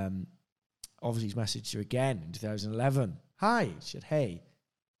 Obviously, he's messaged her again in 2011. Hi. She said, hey,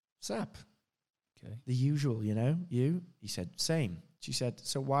 what's up? Okay. The usual, you? He said, same. She said,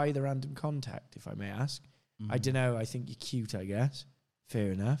 so why the random contact, if I may ask? I don't know. I think you're cute, I guess.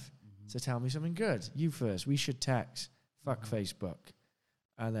 Fair enough. So tell me something good. You first. We should text. Fuck Facebook.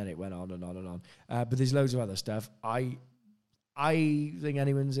 And then it went on and on and on. But there's loads of other stuff. I think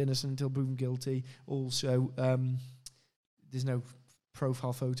anyone's innocent until proven guilty. Also, there's no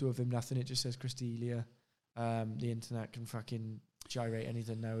profile photo of him, nothing. It just says Crystalia. The internet can fucking gyrate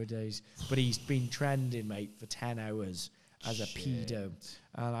anything nowadays, but he's been trending, mate, for 10 hours as a pedo,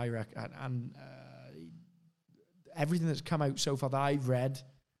 and I reckon, everything that's come out so far that I've read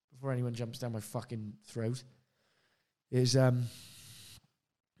before anyone jumps down my fucking throat is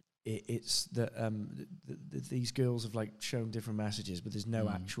it's that these girls have like shown different messages, but there's no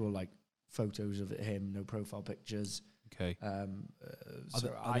actual like photos of him, no profile pictures. Okay.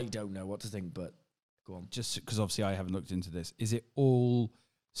 So I don't know what to think, but Go on. Just because obviously I haven't looked into this, is it all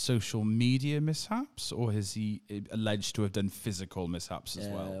social media mishaps, or has he alleged to have done physical mishaps as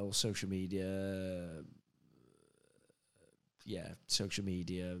well? All social media. Social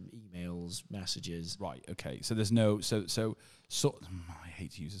media, emails, messages. Right. Okay. So there's no I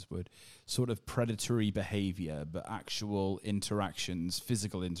hate to use this word, sort of predatory behavior, but actual interactions,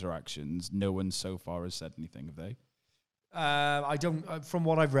 physical interactions. No one so far has said anything, have they? I don't. From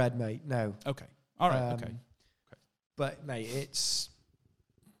what I've read, mate. No. Okay. All right. Okay. But mate, it's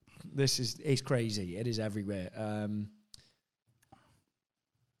crazy. It is everywhere.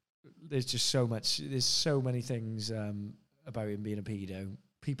 There's just so much. There's so many things about him being a pedo.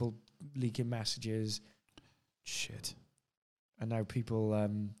 People leaking messages. Shit. And now people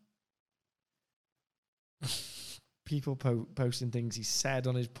posting things he said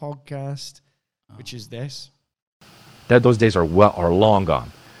on his podcast, which is this. Those days are long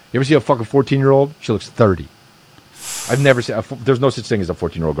gone. You ever see a fucking 14-year-old? She looks 30. I've never seen. There's no such thing as a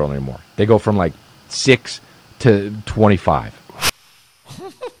 14-year-old girl anymore. They go from like 6 to 25.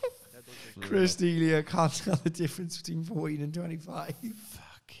 Chris D'Elia can't tell the difference between 14 and 25.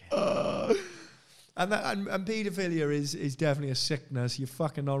 Fuck. And paedophilia is definitely a sickness. You're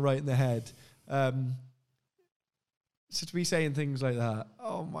fucking not right in the head. So to be saying things like that,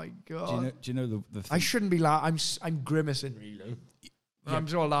 oh my god! Do you know the thing? I shouldn't be laughing. I'm grimacing really. Yeah. I'm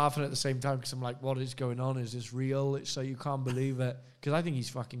sort of laughing at the same time because I'm like, what is going on? Is this real? It's so you can't believe it. Because I think he's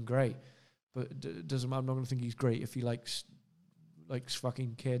fucking great, but I'm not going to think he's great if he likes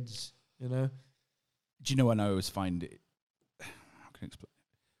fucking kids. You know? Do you know what I always find it? How can I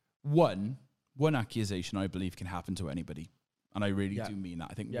explain? One accusation I believe can happen to anybody, and I really do mean that.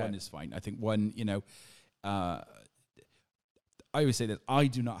 I think one is fine. I think one, I always say that I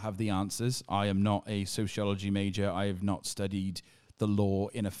do not have the answers. I am not a sociology major. I have not studied the law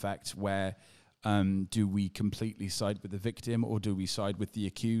in effect where do we completely side with the victim or do we side with the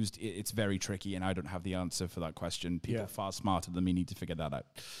accused? It's very tricky, and I don't have the answer for that question. People far smarter than me need to figure that out.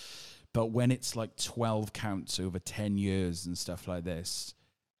 But when it's like 12 counts over 10 years and stuff like this,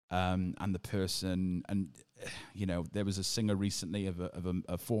 and the person, and there was a singer recently of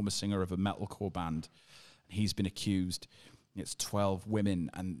a former singer of a metalcore band, and he's been accused. It's 12 women,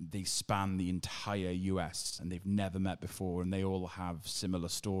 and they span the entire US, and they've never met before, and they all have similar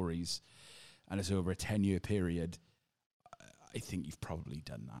stories, and it's over a 10-year period. I think you've probably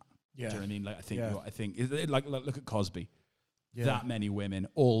done that. Yeah. Do you know what I mean? Like, I think look at Cosby. Yeah. That many women,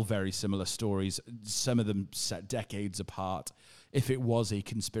 all very similar stories, some of them set decades apart. If it was a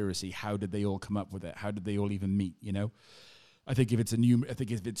conspiracy, how did they all come up with it? How did they all even meet, I think if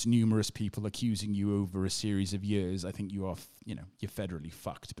it's numerous people accusing you over a series of years, I think you are, you're federally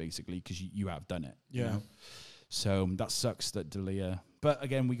fucked basically because you have done it. Yeah. You know? So that sucks that D'Elia. But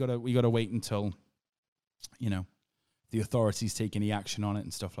again, we gotta wait until, the authorities take any action on it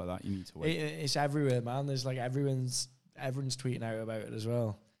and stuff like that. You need to wait. It's everywhere, man. There's like everyone's tweeting out about it as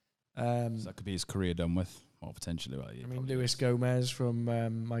well. So that could be his career done with, or potentially. Well, yeah, Luis Gomez from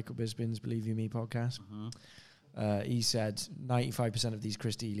Michael Bisping's Believe You Me podcast. He said 95% of these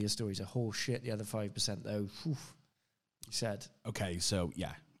Chris D'Elia stories are horse shit. The other 5%, though, he said. Okay,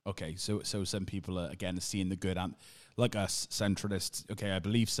 so some people are again seeing the good, and like us centralists. Okay, I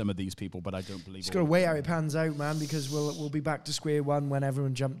believe some of these people, but I don't believe. It's got to wait how it pans out, man, because we'll be back to square one when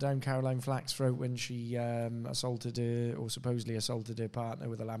everyone jumped down Caroline Flack's throat when she supposedly assaulted her partner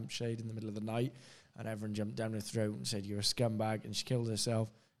with a lampshade in the middle of the night, and everyone jumped down her throat and said you're a scumbag, and she killed herself.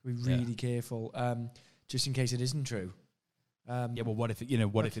 Be really careful. Just in case it isn't true. Well, what if it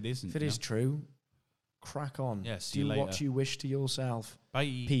isn't? If it is true, crack on. Yes, do what you wish to yourself.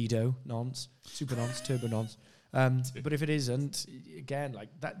 Bye. Pedo, nonce, super nonce, turbo nonce. But if it isn't, again, like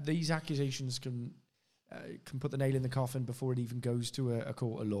that, these accusations can put the nail in the coffin before it even goes to a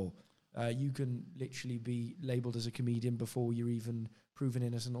court of law. You can literally be labelled as a comedian before you're even proven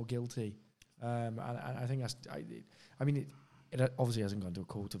innocent or guilty. And I think that's. It obviously hasn't gone to a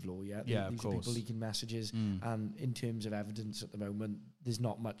court of law yet. Yeah, These of are course. people leaking messages. And in terms of evidence at the moment, there's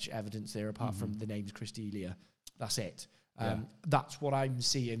not much evidence there apart from the name's Chris D'Elia. That's it. That's what I'm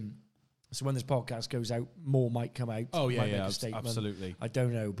seeing. So when this podcast goes out, more might come out. Oh, yeah, absolutely. I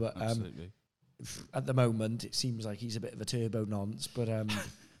don't know, but at the moment, it seems like he's a bit of a turbo nonce. But do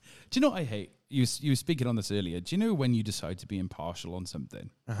you know what I hate? You were speaking on this earlier. Do you know when you decide to be impartial on something?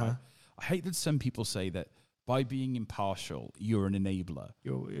 I hate that some people say that by being impartial, you're an enabler.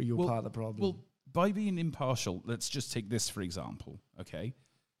 You're part of the problem. Well, by being impartial, let's just take this for example, okay?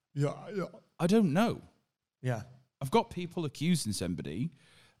 Yeah. I don't know. Yeah. I've got people accusing somebody.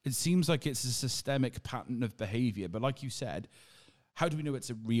 It seems like it's a systemic pattern of behavior. But like you said, how do we know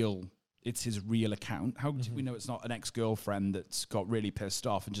it's a real it's his real account? How do we know it's not an ex-girlfriend that's got really pissed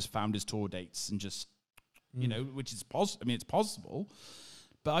off and just found his tour dates and just, you know, which is possible. I mean, it's possible.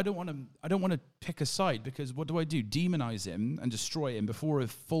 But I don't want to pick a side, because what do? Demonize him and destroy him before a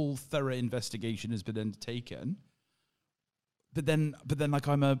full, thorough investigation has been undertaken. But then, like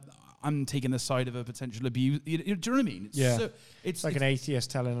I'm taking the side of a potential abuse. Do you know what I mean? It's like an atheist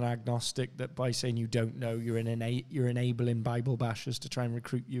telling an agnostic that by saying you don't know, you're enabling Bible bashers to try and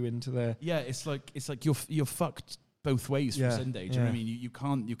recruit you into their. Yeah, it's like you're fucked both ways from Sunday. Do you know what I mean?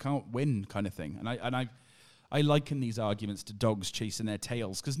 You can't win, kind of thing. And I liken these arguments to dogs chasing their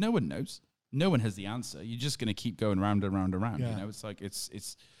tails, because no one knows. No one has the answer. You're just going to keep going round and round and round. You know, it's like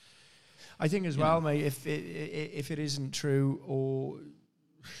it's. I think as well, mate. If it isn't true, or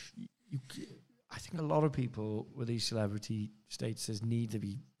I think a lot of people with these celebrity statuses need to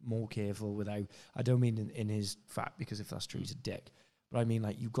be more careful. Without, I don't mean in his fact, because if that's true, he's a dick. But I mean,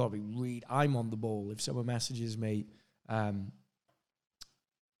 like, you've got to be I'm on the ball. If someone messages me, you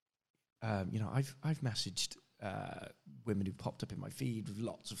know, I've messaged women who've popped up in my feed with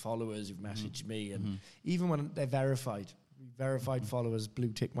lots of followers who've messaged me, and even when they're verified followers,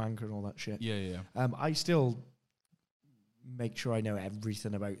 blue tick wanker and all that shit. I still make sure I know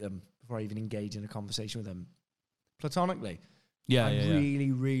everything about them before I even engage in a conversation with them, platonically. I'm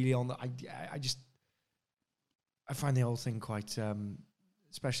really, really on the. I find the whole thing quite.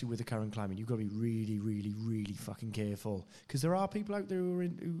 Especially with the current climate, you've got to be really, really, really fucking careful, because there are people out there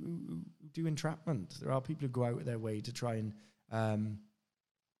who do entrapment. There are people who go out of their way to try and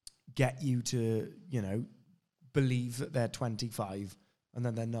get you to, you know, believe that they're 25 and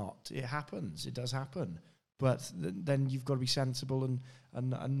then they're not. It happens. It does happen. But then you've got to be sensible and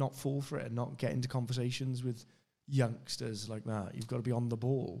not fall for it, and not get into conversations with youngsters like that. You've got to be on the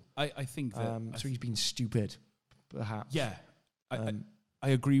ball. I think that... so he's been stupid, perhaps. Yeah. I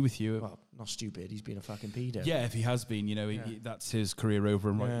agree with you. Well, not stupid. He's been a fucking pedo. Yeah, if he has been, you know, that's his career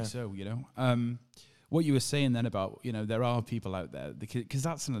over, and rightly so, you know. What you were saying then about, you know, there are people out there, because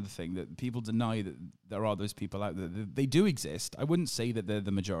that's another thing, that people deny that there are those people out there. They do exist. I wouldn't say that they're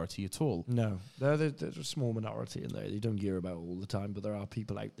the majority at all. No, there's a small minority in there. You don't hear about all the time, but there are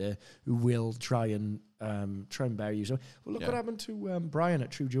people out there who will try and bury you. So, well, look what happened to Brian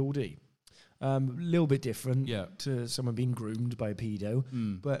at True Geordie. A little bit different to someone being groomed by a pedo,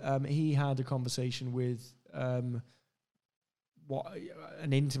 but he had a conversation with an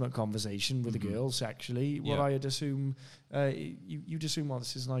intimate conversation with a girl sexually. What I'd assume, you'd assume, well,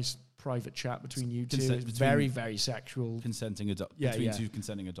 this is a nice private chat between you two. It's very, very sexual. Consenting adults. Between two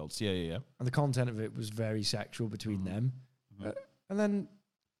consenting adults. Yeah. And the content of it was very sexual between them. And then,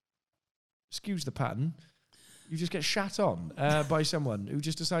 excuse the pun, you just get shat on by someone who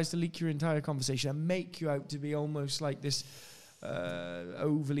just decides to leak your entire conversation and make you out to be almost like this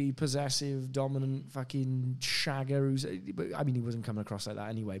overly possessive, dominant fucking shagger who's... I mean, he wasn't coming across like that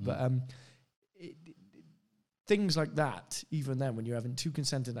anyway, but things like that, even then, when you're having two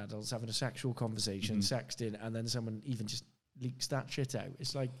consenting adults having a sexual conversation, sexting, and then someone even just leaks that shit out,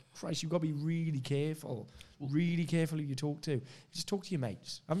 it's like, Christ, you've got to be really careful who you talk to. Just talk to your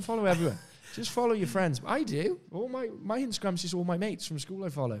mates. I don't follow everyone. Just follow your friends. I do. All my Instagram's just all my mates from school I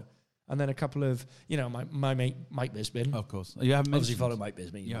follow. And then a couple of, you know, my mate, Mike Bisbin. Of course. You haven't obviously follow Mike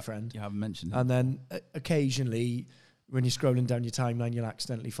Bisbin, my friend. You haven't mentioned it. And then occasionally, when you're scrolling down your timeline, you'll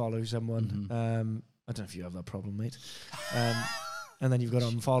accidentally follow someone. I don't know if you have that problem, mate. And then you've got to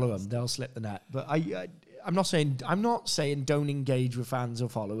unfollow them. They'll slip the net. But I'm not saying don't engage with fans or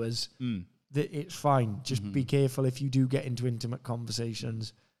followers. That it's fine. Just be careful if you do get into intimate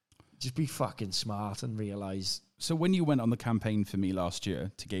conversations. Just be fucking smart and realise. So when you went on the campaign for me last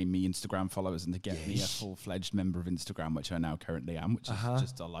year to gain me Instagram followers and to get me a full-fledged member of Instagram, which I now currently am, which is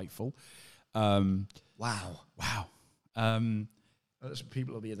just delightful. Wow.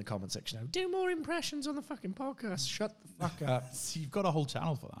 People will be in the comment section now. Do more impressions on the fucking podcast. Shut the fuck up. So you've got a whole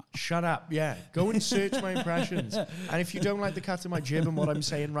channel for that. Shut up. Yeah. Go and search my impressions. And if you don't like the cut of my jib and what I'm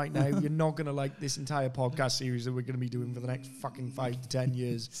saying right now, you're not going to like this entire podcast series that we're going to be doing for the next fucking 5 to 10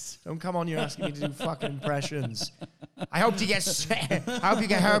 years. Don't come on, you're asking me to do fucking impressions. I hope you get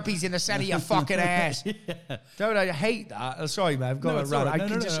herpes in the center of your fucking ass. Don't I hate that? Sorry, man. I've got to run. I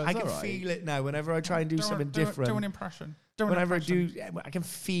can feel it now whenever I try and do something different. Do an impression. Whenever I do, I can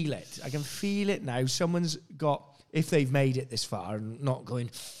feel it. I can feel it now. Someone's got, if they've made it this far, and not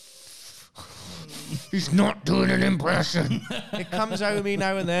going, he's not doing an impression. It comes out of me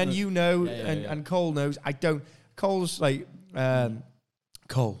now and then, you know, and Cole knows. I don't. Cole's like,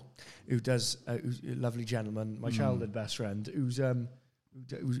 Cole, who's a lovely gentleman, my childhood best friend, who's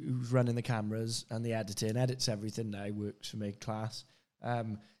running the cameras and the editing, edits everything now, works for me, class.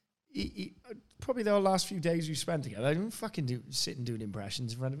 probably the last few days we spent together, I don't fucking sit and do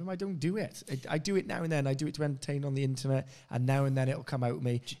impressions in front of him. I don't do it. I do it now and then. I do it to entertain on the internet, and now and then it'll come out of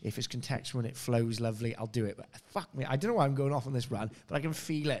me. If it's contextual and it flows lovely, I'll do it. But fuck me, I don't know why I'm going off on this rant, but I can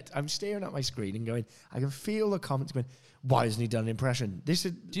feel it. I'm staring at my screen and going, I can feel the comments going, why hasn't he done an impression? This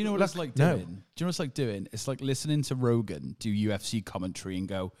is. Do you know what it's like doing? Do you know what it's like doing? It's like listening to Rogan do UFC commentary and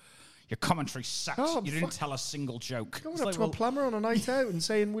go, your commentary sucks. Oh, you didn't tell a single joke. Going it's up like, to a plumber on a night out and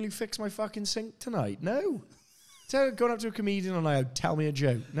saying, will you fix my fucking sink tonight? No. Going up to a comedian on a night out, tell me a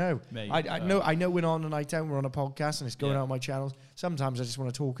joke. No. Mate, I know we're on a night out and we're on a podcast and it's going out on my channels. Sometimes I just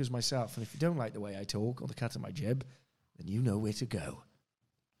want to talk as myself. And if you don't like the way I talk or the cut of my jib, then you know where to go.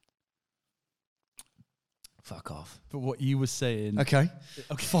 Fuck off. But what you were saying... Okay.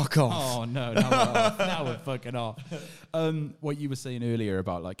 Fuck off. Oh, no. Now we're off. Now we're fucking off. What you were saying earlier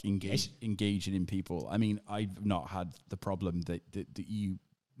about like engaging in people. I mean, I've not had the problem that you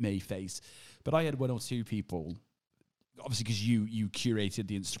may face, but I had one or two people, obviously because you curated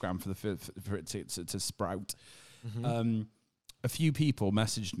the Instagram for it to sprout. Mm-hmm. A few people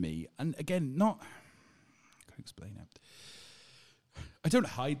messaged me, and again, I can't explain it. I don't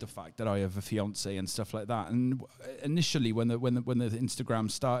hide the fact that I have a fiance and stuff like that. And initially, when the Instagram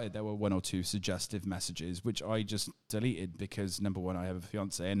started, there were one or two suggestive messages, which I just deleted because number one, I have a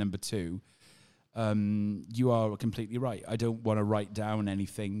fiance, and number two, you are completely right. I don't want to write down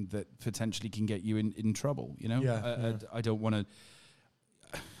anything that potentially can get you in trouble. You know, I don't want to.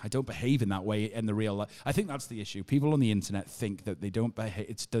 I don't behave in that way in the real life. I think that's the issue. People on the internet think that they don't behave.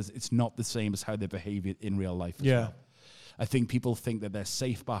 It's not the same as how they behave in real life. As well. I think people think that they're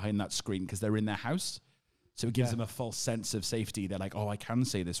safe behind that screen because they're in their house. So it gives them a false sense of safety. They're like, oh, I can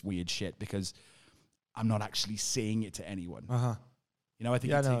say this weird shit because I'm not actually saying it to anyone. Uh-huh. You know, I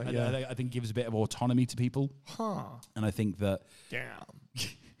think I think it gives a bit of autonomy to people. Huh. And I think that... Damn.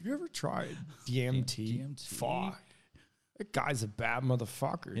 Have you ever tried DMT? Fuck. That guy's a bad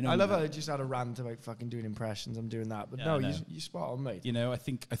motherfucker. You know, I love how I just had a rant about fucking doing impressions. I'm doing that. But you spot on, mate. You know, I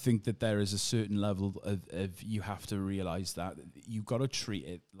think that there is a certain level of you have to realize that you've got to treat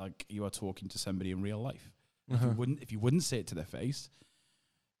it like you are talking to somebody in real life. Uh-huh. If you wouldn't say it to their face,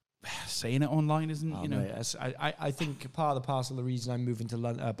 saying it online isn't, you know. Mate, I think part of the parcel of the reason I'm moving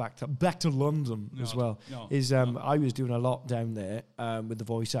to back to London as well is I was doing a lot down there with the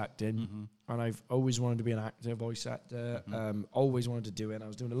voice acting. Mm-hmm. And I've always wanted to be an actor, voice actor. Mm-hmm. Always wanted to do it. And I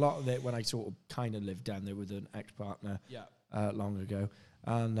was doing a lot of it when I sort of kind of lived down there with an ex-partner long ago.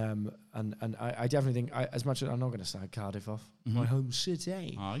 And I definitely think, as much as I'm not going to slag Cardiff off, my home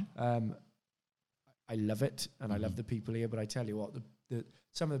city, I love it. And I love the people here. But I tell you what,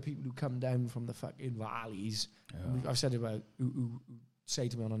 some of the people who come down from the fucking valleys, I've said about who say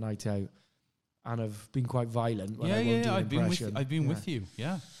to me on a night out, and have been quite violent. When I've been with you.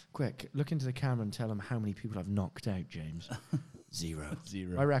 Yeah. Quick, look into the camera and tell them how many people I've knocked out, James. Zero.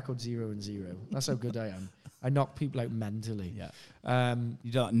 My record's 0 and 0. That's how good I am. I knock people out mentally. Yeah.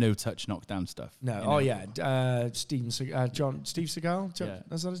 You don't no touch knockdown stuff. No. You know? Steve Seagal.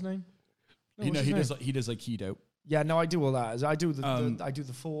 Is that his name? No, he does like Keto. Yeah, no, I do all that. I do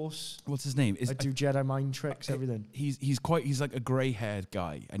the Force. What's his name? I do Jedi mind tricks, everything. He's like a grey-haired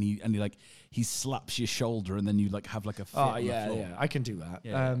guy, and he slaps your shoulder, and then you like have like a fit on the floor. Yeah, I can do that.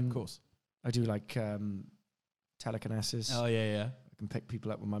 Yeah, of course. I do like telekinesis. Oh yeah. I can pick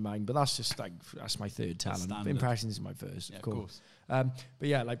people up with my mind, but that's just like that's my third talent. Impressions is my first, of course. But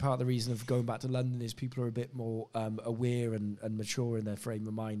yeah, like part of the reason of going back to London is people are a bit more aware and mature in their frame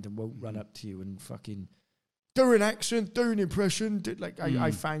of mind and won't run up to you and fucking do an accent, do an impression.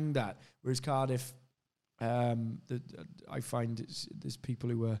 I found that. Whereas Cardiff, I find there's people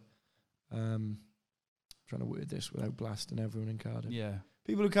who are trying to word this without blasting everyone in Cardiff. Yeah.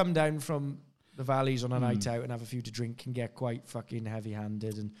 People who come down from the valleys on a night out and have a few to drink can get quite fucking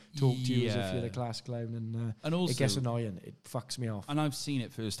heavy-handed and talk to you as if you're the class clown, and also, it gets annoying. It fucks me off. And I've seen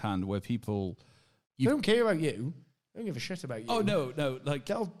it firsthand where people... They don't care about you. I don't give a shit about you. Oh, no. Like,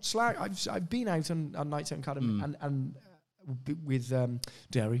 they'll slag. I've been out on nights out in Cardiff and with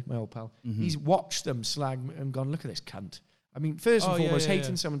Derry, my old pal. Mm-hmm. He's watched them slag and gone, look at this cunt. I mean, first and foremost,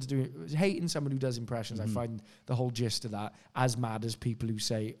 hating someone who does impressions. I find the whole gist of that as mad as people who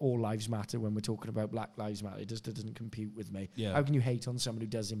say all lives matter when we're talking about Black Lives Matter. It just doesn't compute with me. Yeah. How can you hate on someone who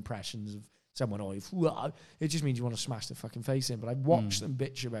does impressions of someone? It just means you want to smash their fucking face in. But I've watched them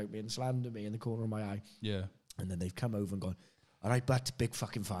bitch about me and slander me in the corner of my eye. Yeah. And then they've come over and gone, all right, but big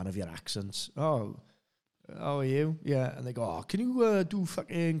fucking fan of your accents. Oh, are you? Yeah. And they go, can you do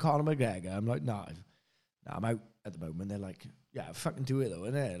fucking Conor McGregor? I'm like, no, I'm out at the moment. They're like, yeah, fucking do it though,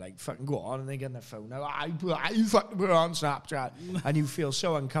 innit? Like, fucking go on, and they get on their phone. You fucking put it on Snapchat, and you feel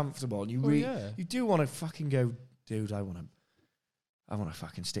so uncomfortable, and you do want to fucking go, dude, I want to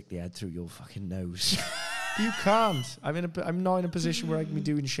fucking stick the head through your fucking nose. You can't. I'm not in a position where I can be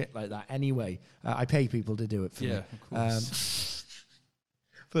doing shit like that anyway. I pay people to do it for me. Of course.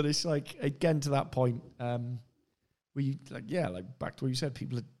 But it's like, again, to that point, where you, like back to what you said,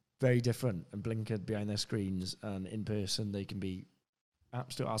 people are very different and blinkered behind their screens, and in person they can be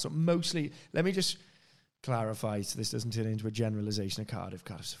absolute arsehole. Mostly, let me just clarify so this doesn't turn into a generalisation of Cardiff.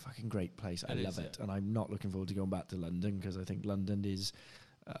 Cardiff's a fucking great place. I love it. And I'm not looking forward to going back to London because I think London is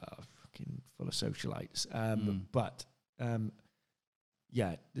fucking full of socialites. But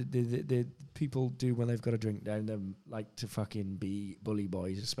the people do, when they've got a drink down them, like to fucking be bully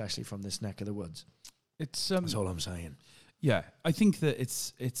boys, especially from this neck of the woods. That's all I'm saying. Yeah, I think that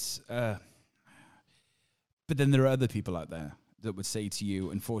it's but then there are other people out there that would say to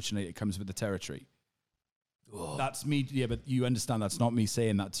you, unfortunately, it comes with the territory. Oh. That's me. Yeah, but you understand that's not me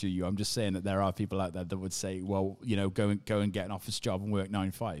saying that to you. I'm just saying that there are people out there that would say, well, go and get an office job and work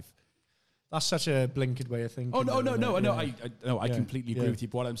 9-5. That's such a blinkered way of thinking. Oh, no. I completely agree with you.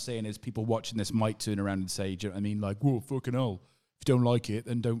 But what I'm saying is people watching this might turn around and say, do you know what I mean? Like, whoa, fucking hell. If you don't like it,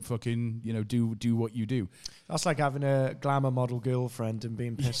 then don't fucking, do what you do. That's like having a glamour model girlfriend and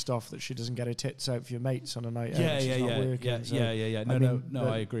being pissed off that she doesn't get her tits out for your mates on a night out. Yeah. No,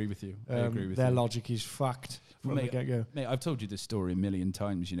 I agree with you. Their logic is fucked from the get-go. Mate, I've told you this story a million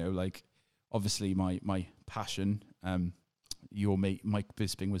times, like, obviously my passion, your mate Mike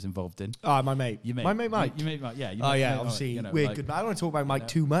Bisping was involved in. Oh, my mate. My mate Mike. You mate Mike, yeah. Obviously, we're like, good. I don't want to talk about Mike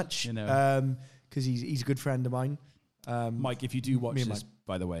too much, because he's a good friend of mine. Mike, if you do watch this,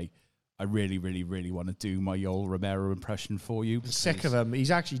 by the way, I really, really, really want to do my Yoel Romero impression for you. Sick of him.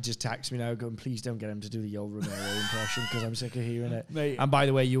 He's actually just texted me now going, please don't get him to do the Yoel Romero impression because I'm sick of hearing it. Mate. And by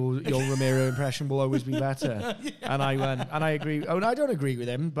the way, your Romero impression will always be better. Yeah. And I went, and I agree. Oh, no, I don't agree with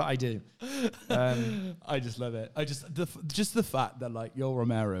him, but I do. I just love it. Just the fact that like Yoel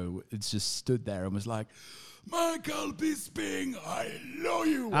Romero just stood there and was like, Michael Bisping, I love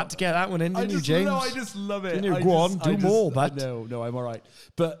you. I had to get that one in, didn't you, James? No, I just love it. Go on, do more, but no, I'm all right.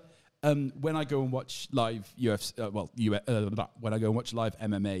 But when I go and watch live UFC, when I go and watch live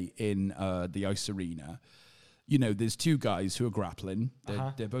MMA in the ice arena, there's two guys who are grappling.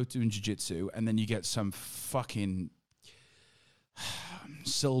 They're both doing jiu-jitsu, and then you get some fucking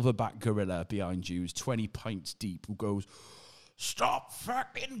silverback gorilla behind you who's 20 pints deep who goes, stop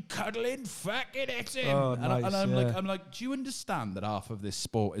fucking cuddling, fucking hit him. Oh, nice, I'm like, do you understand that half of this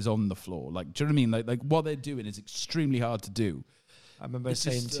sport is on the floor? Like, do you know what I mean? Like what they're doing is extremely hard to do. I remember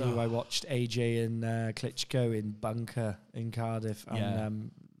saying to you, I watched AJ and Klitschko in Bunker in Cardiff,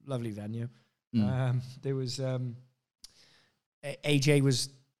 and lovely venue. There was AJ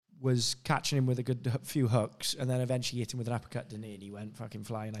was catching him with a good few hooks, and then eventually hit him with an uppercut, didn't he? And he went fucking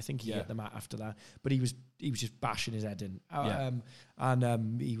flying. I think he hit the mat after that, but he was just bashing his head in,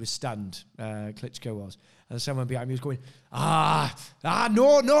 and he was stunned. Klitschko was, and someone behind me was going, no,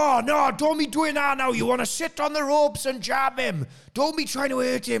 don't be doing that now. You want to sit on the ropes and jab him. Don't be trying to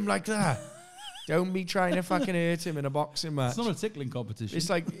hurt him like that. Don't be trying to fucking hurt him in a boxing match. It's not a tickling competition. It's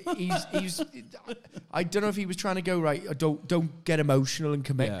like he's. I don't know if he was trying to go right. Don't get emotional and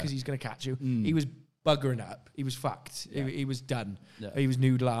commit because he's going to catch you. He was buggering up. He was fucked. He was done. Yeah. He was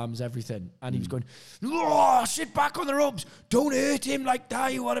noodle arms, everything, and he was going, sit back on the ropes. Don't hurt him like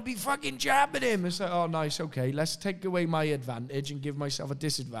that. You want to be fucking jabbing him. It's like, oh, nice, okay. Let's take away my advantage and give myself a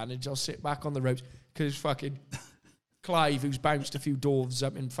disadvantage. I'll sit back on the ropes because fucking Clive, who's bounced a few dwarves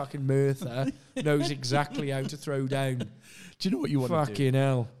up in fucking Merthyr, knows exactly how to throw down. Do you know what you want to do? Fucking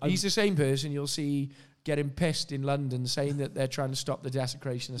hell. He's the same person you'll see getting pissed in London saying that they're trying to stop the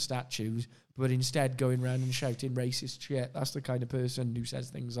desecration of statues, but instead going around and shouting racist shit. That's the kind of person who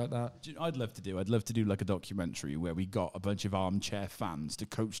says things like that. Do you know, I'd love to do like a documentary where we got a bunch of armchair fans to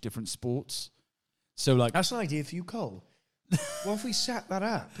coach different sports. So like, that's an idea for you, Cole. What if we set that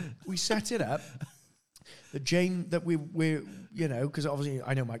up? We set it up. That we're because obviously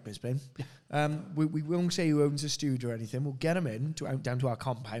I know Mike Bisping. We won't say who owns the studio or anything. We'll get him in down to our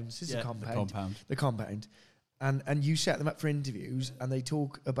compound. This is a compound. The compound. And you set them up for interviews, and they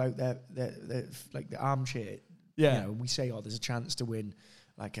talk about their like the armchair. Yeah. We say, there's a chance to win,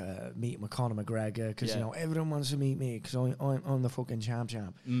 like meet Conor McGregor because everyone wants to meet me because I'm the fucking champ.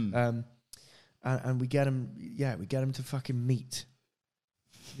 And we get him. Yeah, we get him to fucking meet.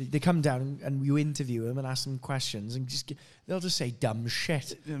 They come down and you interview them and ask them questions and they'll just say dumb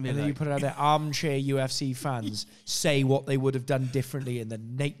shit. And then you put it out there, armchair UFC fans say what they would have done differently in the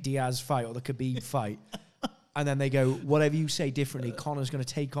Nate Diaz fight or the Khabib fight. And then they go, whatever you say differently, Connor's going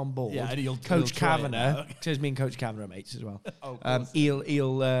to take on board. Yeah, and he'll Coach try it Kavanagh, because me and Coach Kavanagh are mates as well.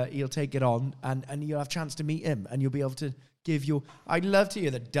 He'll take it on, and you'll have a chance to meet him, and you'll be able to give your... I'd love to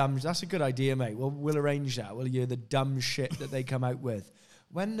hear the dumb... That's a good idea, mate. We'll arrange that. We'll hear the dumb shit that they come out with.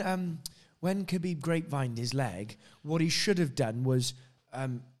 When Khabib grapevined his leg, what he should have done was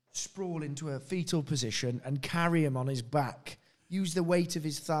sprawl into a fetal position and carry him on his back, use the weight of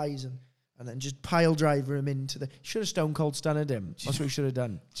his thighs and then just pile driver him into the... Should have Stone Cold stunned him. That's what he should have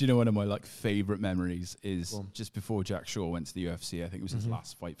done. Do you know one of my favourite memories is just before Jack Shaw went to the UFC? I think it was his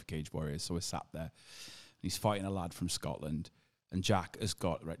last fight for Cage Warriors. So I sat there. He's fighting a lad from Scotland, and Jack is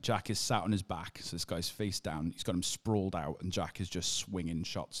sat on his back. So this guy's face down. He's got him sprawled out, and Jack is just swinging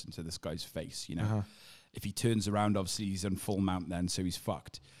shots into this guy's face. You know, if he turns around, obviously he's on full mount then, so he's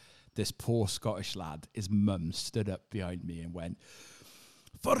fucked. This poor Scottish lad, his mum stood up behind me and went,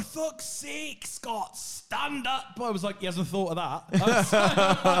 "For fuck's sake, Scott, stand up!" I was like, he hasn't thought of that.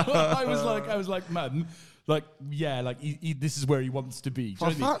 I was like, Mum, this is where he wants to be.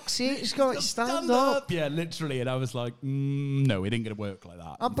 For fuck's sake, Scott, stand up. Yeah, literally. And I was like, no, it ain't going to work like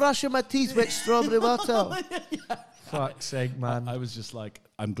that. I'm brushing my teeth with strawberry water. Fuck's sake, man. I was just like,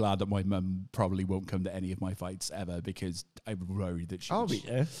 I'm glad that my mum probably won't come to any of my fights ever, because I'm worried that she... I'll be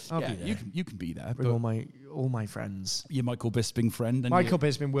there. I'll be there. You can be there. Bring all my friends. Your Michael Bisping friend. And Michael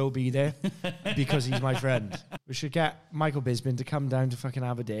Bisping will be there because he's my friend. We should get Michael Bisping to come down to fucking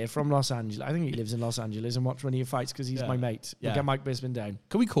Aberdeen from Los Angeles. I think he lives in Los Angeles, and watch one of your fights because he's my mate. We'll get Mike Bisping down.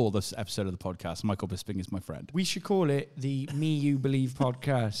 Can we call this episode of the podcast Michael Bisping is my friend? We should call it the Me You Believe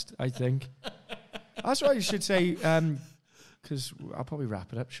podcast, I think. That's what you should say, because I'll probably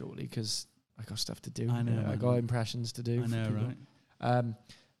wrap it up shortly because I got stuff to do. I know. I got impressions to do. I know, right?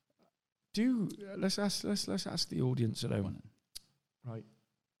 Let's ask the audience at home. Right.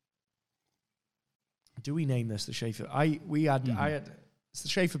 Do we name this the Schaeffer? It's the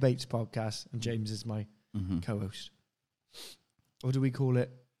Schaeffer Bates podcast, and James is my co-host. Or do we call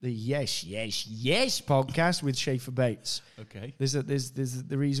it the Yes podcast with Scheiffer Bates? Okay. There's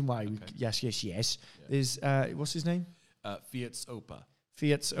the reason why. Yes. Yeah. There's what's his name? Fiat's Opa.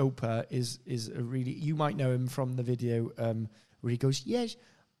 Fiat's Opa is a really... You might know him from the video where he goes, "Yes,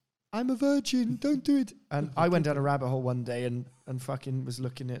 I'm a virgin, don't do it." And I went down a rabbit hole one day and fucking was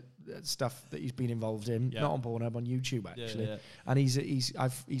looking at stuff that he's been involved in, not on Pornhub, on YouTube actually. Yeah. And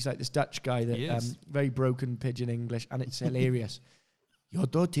he's like this Dutch guy that very broken pidgin English, and it's hilarious. "Your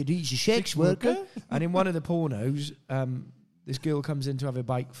daughter is a sex worker." And in one of the pornos, this girl comes in to have a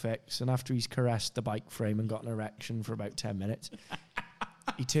bike fix, and after he's caressed the bike frame and got an erection for about 10 minutes,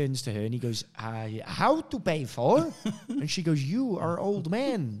 he turns to her and he goes, "How to pay for?" And she goes, "You are old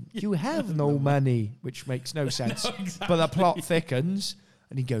man. You have no money," which makes no sense. Exactly. But the plot thickens,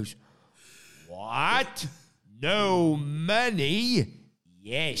 and he goes, "What? No money?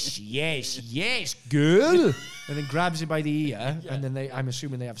 Yes, girl." And then grabs her by the ear, and then I'm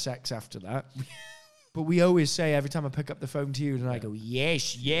assuming they have sex after that. But we always say, every time I pick up the phone to you, and I go,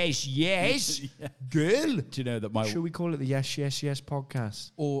 yes, girl. Do you know that should we call it the Yes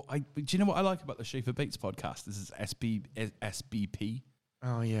podcast? Do you know what I like about the Schaeffer Bates podcast? This is SBP.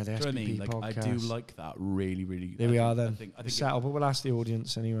 Oh, yeah, the SBP podcast. I do like that really, really. There we are then. I think settled, but we'll ask the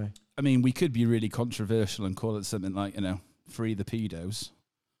audience anyway. I mean, we could be really controversial and call it something like, free the pedos.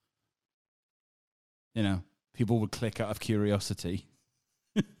 People would click out of curiosity.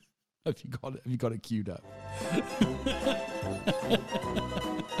 Have you got it queued up?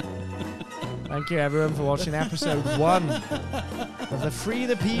 Thank you, everyone, for watching episode 1 of the Free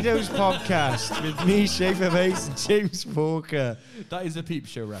the Pedos podcast with me, Scheiffer Bates, and James Walker. That is a Peep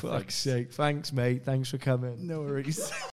Show reference. Fuck's sake. Thanks, mate. Thanks for coming. No worries.